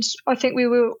 and I think we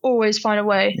will always find a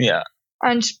way. Yeah.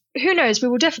 And who knows, we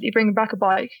will definitely bring back a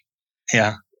bike.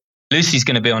 Yeah. Lucy's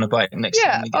going to be on a bike next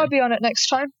time. Yeah, I'll be on it next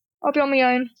time. I'll be on my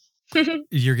own.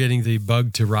 You're getting the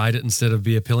bug to ride it instead of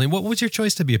be a pillion. What was your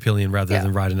choice to be a pillion rather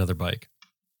than ride another bike?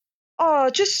 Oh,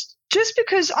 just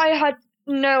because I had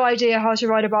no idea how to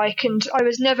ride a bike, and I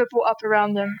was never brought up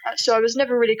around them, so I was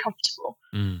never really comfortable.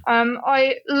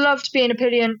 I loved being a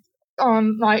pillion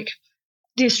on like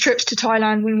these trips to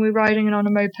Thailand when we were riding on a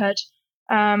moped,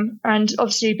 and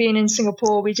obviously being in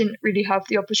Singapore, we didn't really have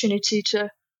the opportunity to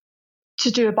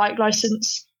do a bike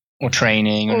license or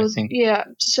training or anything. Yeah,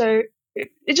 so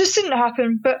it just didn't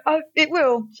happen, but it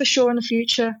will for sure in the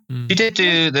future. Lucy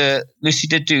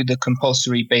did do the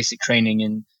compulsory basic training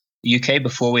in the UK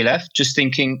before we left, just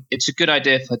thinking it's a good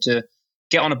idea for her to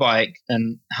get on a bike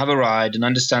and have a ride and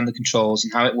understand the controls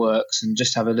and how it works, and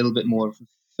just have a little bit more of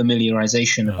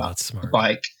familiarization about the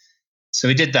bike. So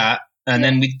we did that, and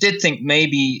then we did think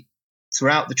maybe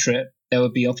throughout the trip there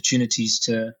would be opportunities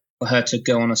for her to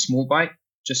go on a small bike,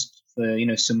 just for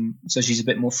so she's a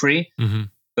bit more free.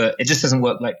 But it just hasn't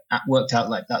worked out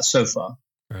like that so far.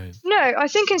 Right. No, I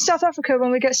think in South Africa,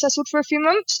 when we get settled for a few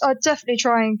months, I'd definitely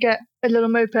try and get a little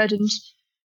moped and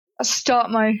start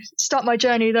my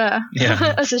journey there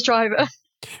as a driver.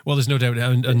 Well, there's no doubt,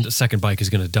 and a second bike is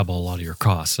going to double a lot of your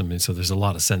costs. I mean, so there's a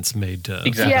lot of sense made.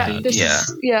 Exactly.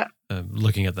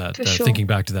 Looking at that, thinking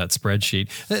back to that spreadsheet.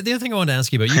 The other thing I wanted to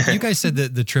ask you about, you guys said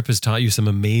that the trip has taught you some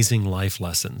amazing life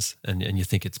lessons, and you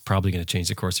think it's probably going to change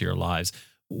the course of your lives.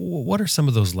 What are some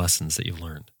of those lessons that you've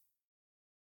learned?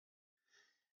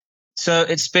 So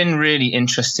it's been really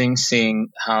interesting seeing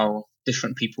how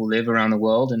different people live around the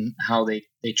world and how they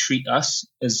treat us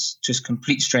as just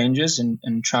complete strangers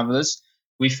and travelers.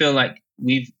 We feel like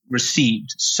we've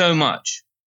received so much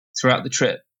throughout the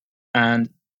trip, and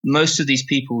most of these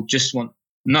people just want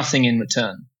nothing in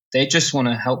return. They just want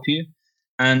to help you.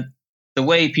 And the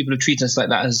way people have treated us like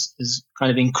that has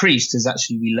kind of increased as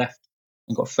actually we left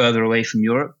and got further away from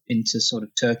Europe into sort of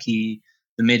Turkey,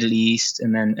 the Middle East,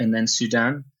 and then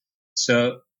Sudan.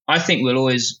 So I think we'll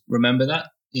always remember that,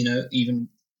 even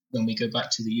when we go back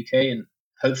to the UK, and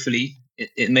hopefully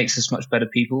it makes us much better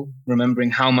people, remembering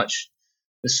how much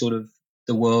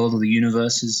the world or the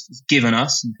universe has given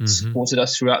us and supported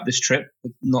us throughout this trip,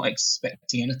 with not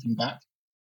expecting anything back.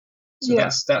 So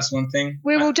that's one thing.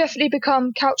 We will definitely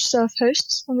become couch surf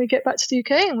hosts when we get back to the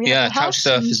UK, and couch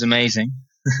surf is amazing.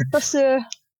 That's an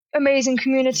amazing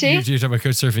community. You're talking about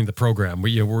couch surfing, the program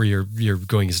where you're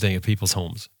going and staying at people's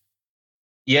homes.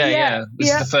 Yeah.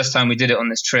 This is the first time we did it on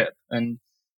this trip, and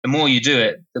the more you do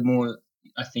it, the more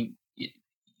I think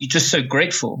you're just so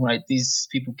grateful, right? These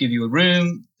people give you a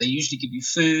room, they usually give you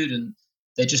food, and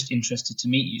they're just interested to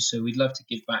meet you. So we'd love to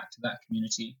give back to that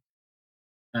community.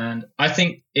 And I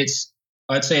think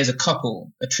I'd say as a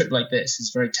couple, a trip like this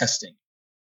is very testing.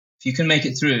 If you can make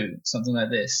it through something like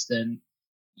this, then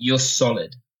you're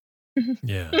solid.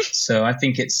 Yeah. So I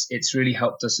think it's really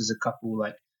helped us as a couple,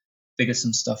 like, figure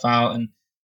some stuff out. And,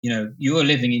 you are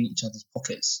living in each other's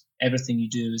pockets. Everything you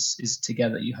do is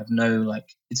together. You have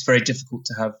it's very difficult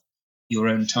to have your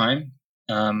own time.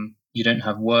 You don't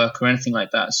have work or anything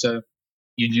like that. So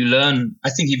you learn, I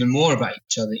think, even more about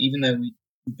each other, even though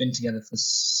we've been together for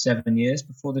 7 years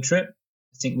before the trip.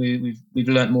 I think we've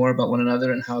learned more about one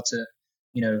another and how to,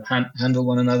 handle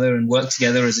one another and work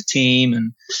together as a team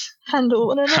and handle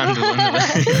one another.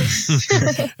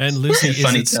 And Lucy,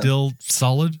 is it still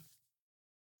solid?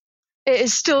 It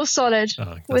is still solid.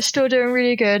 We're still doing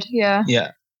really good. Yeah.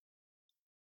 Yeah.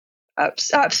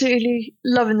 Absolutely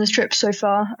loving this trip so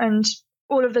far, and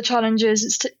all of the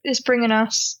challenges it's bringing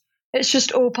us. It's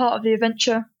just all part of the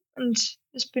adventure, and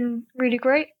it's been really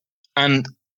great. And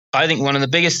I think one of the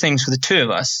biggest things for the two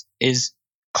of us is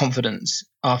confidence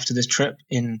after this trip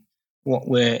in what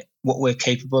we're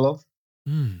capable of.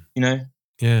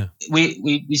 Yeah.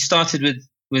 We started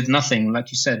with nothing,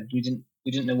 like you said. We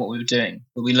didn't know what we were doing,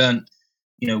 but we learned,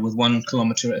 with 1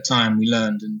 kilometer at a time. We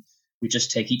learned, and we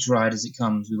just take each ride as it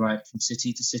comes. We ride from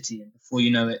city to city, and before you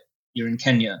know it, you're in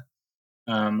Kenya.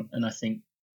 And I think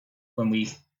when we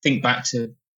think back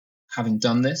to having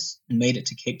done this and made it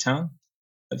to Cape Town,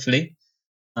 hopefully,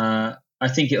 I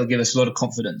think it'll give us a lot of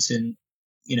confidence in,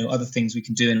 other things we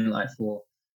can do in life, or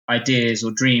ideas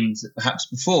or dreams that perhaps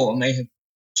before may have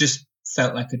just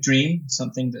felt like a dream,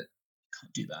 something that you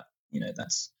can't do that.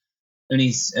 That's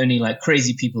only like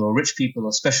crazy people or rich people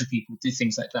or special people do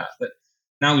things like that. But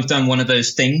now we've done one of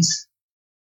those things,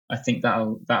 I think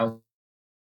that'll.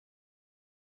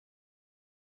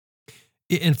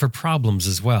 And for problems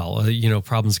as well,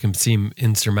 problems can seem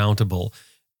insurmountable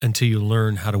until you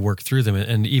learn how to work through them.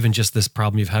 And even just this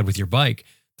problem you've had with your bike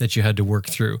that you had to work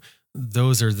through,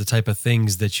 those are the type of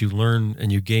things that you learn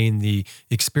and you gain the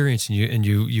experience and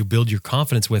you build your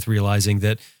confidence with, realizing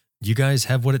that you guys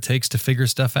have what it takes to figure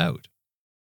stuff out.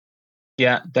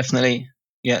 Yeah, definitely.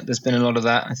 Yeah, there's been a lot of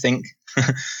that, I think.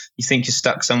 You think you're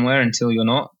stuck somewhere until you're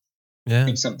not. Yeah. You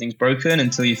think something's broken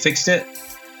until you fixed it,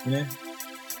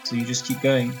 So you just keep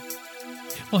going.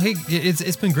 Well, hey,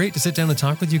 it's been great to sit down and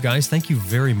talk with you guys. Thank you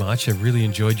very much. I really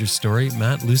enjoyed your story.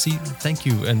 Matt, Lucy, thank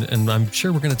you. And I'm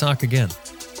sure we're going to talk again.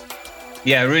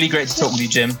 Yeah, really great to talk with you,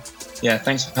 Jim. Yeah,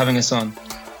 thanks for having us on.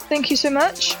 Thank you so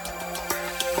much.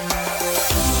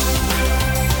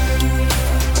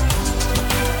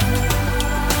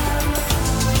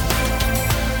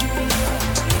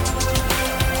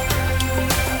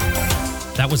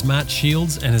 That was Matt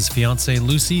Shields and his fiancée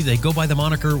Lucy. They go by the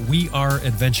moniker We Are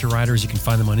Adventure Riders. You can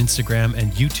find them on Instagram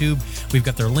and YouTube. We've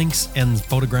got their links and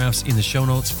photographs in the show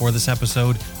notes for this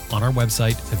episode on our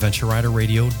website,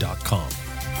 adventureriderradio.com.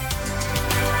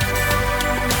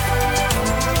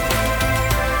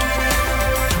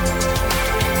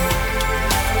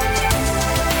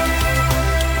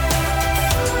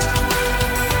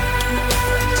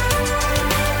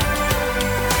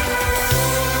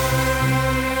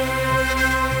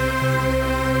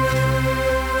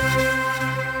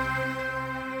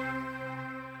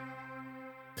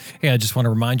 Hey, I just want to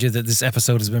remind you that this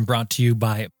episode has been brought to you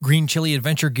by Green Chili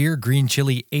Adventure Gear,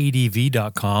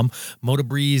 greenchiliadv.com,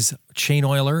 Motobreeze Chain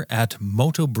Oiler at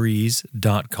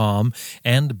motobreeze.com,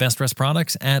 and Best Rest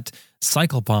Products at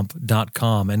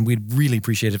cyclepump.com. And we'd really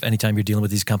appreciate it if anytime you're dealing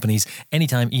with these companies,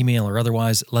 anytime email or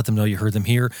otherwise, let them know you heard them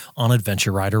here on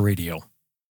Adventure Rider Radio.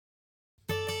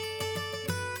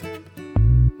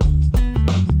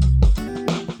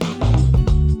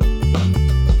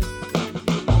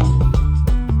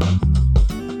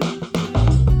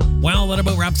 Well, that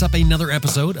about wraps up another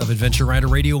episode of Adventure Rider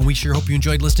Radio, and we sure hope you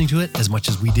enjoyed listening to it as much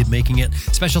as we did making it.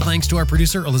 Special thanks to our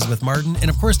producer, Elizabeth Martin,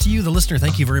 and of course to you, the listener.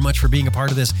 Thank you very much for being a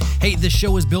part of this. Hey, this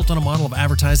show is built on a model of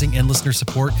advertising and listener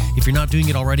support. If you're not doing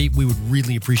it already, we would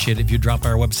really appreciate it if you drop by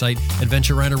our website,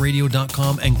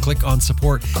 adventureriderradio.com, and click on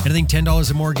support. Anything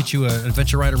 $10 or more gets you an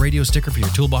Adventure Rider Radio sticker for your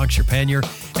toolbox, your pannier.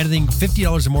 Anything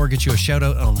 $50 or more gets you a shout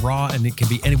out on Raw, and it can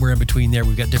be anywhere in between there.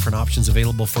 We've got different options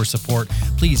available for support.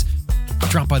 Please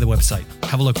drop by the website.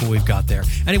 Have a look what we've got there.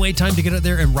 Anyway, time to get out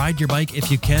there and ride your bike if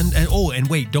you can. And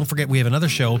wait, don't forget we have another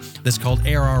show that's called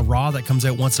ARR Raw that comes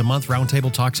out once a month.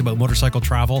 Roundtable talks about motorcycle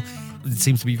travel. It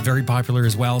seems to be very popular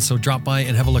as well. So drop by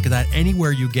and have a look at that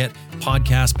anywhere you get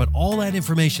podcasts. But all that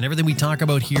information, everything we talk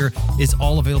about here is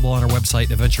all available on our website,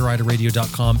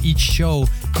 adventureriderradio.com. Each show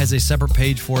has a separate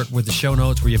page for it with the show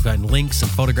notes where you've got links and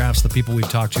photographs of the people we've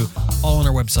talked to, all on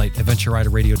our website,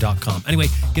 adventureriderradio.com. Anyway,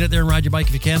 get out there and ride your bike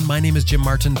if you can. My name is Jim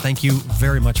Martin. Thank you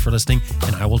very much for listening,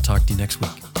 and I will talk to you next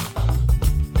week.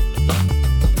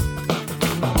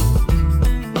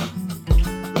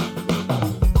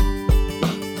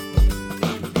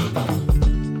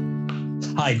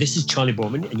 Hi, this is Charlie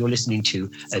Borman, and you're listening to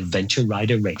Adventure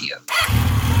Rider Radio.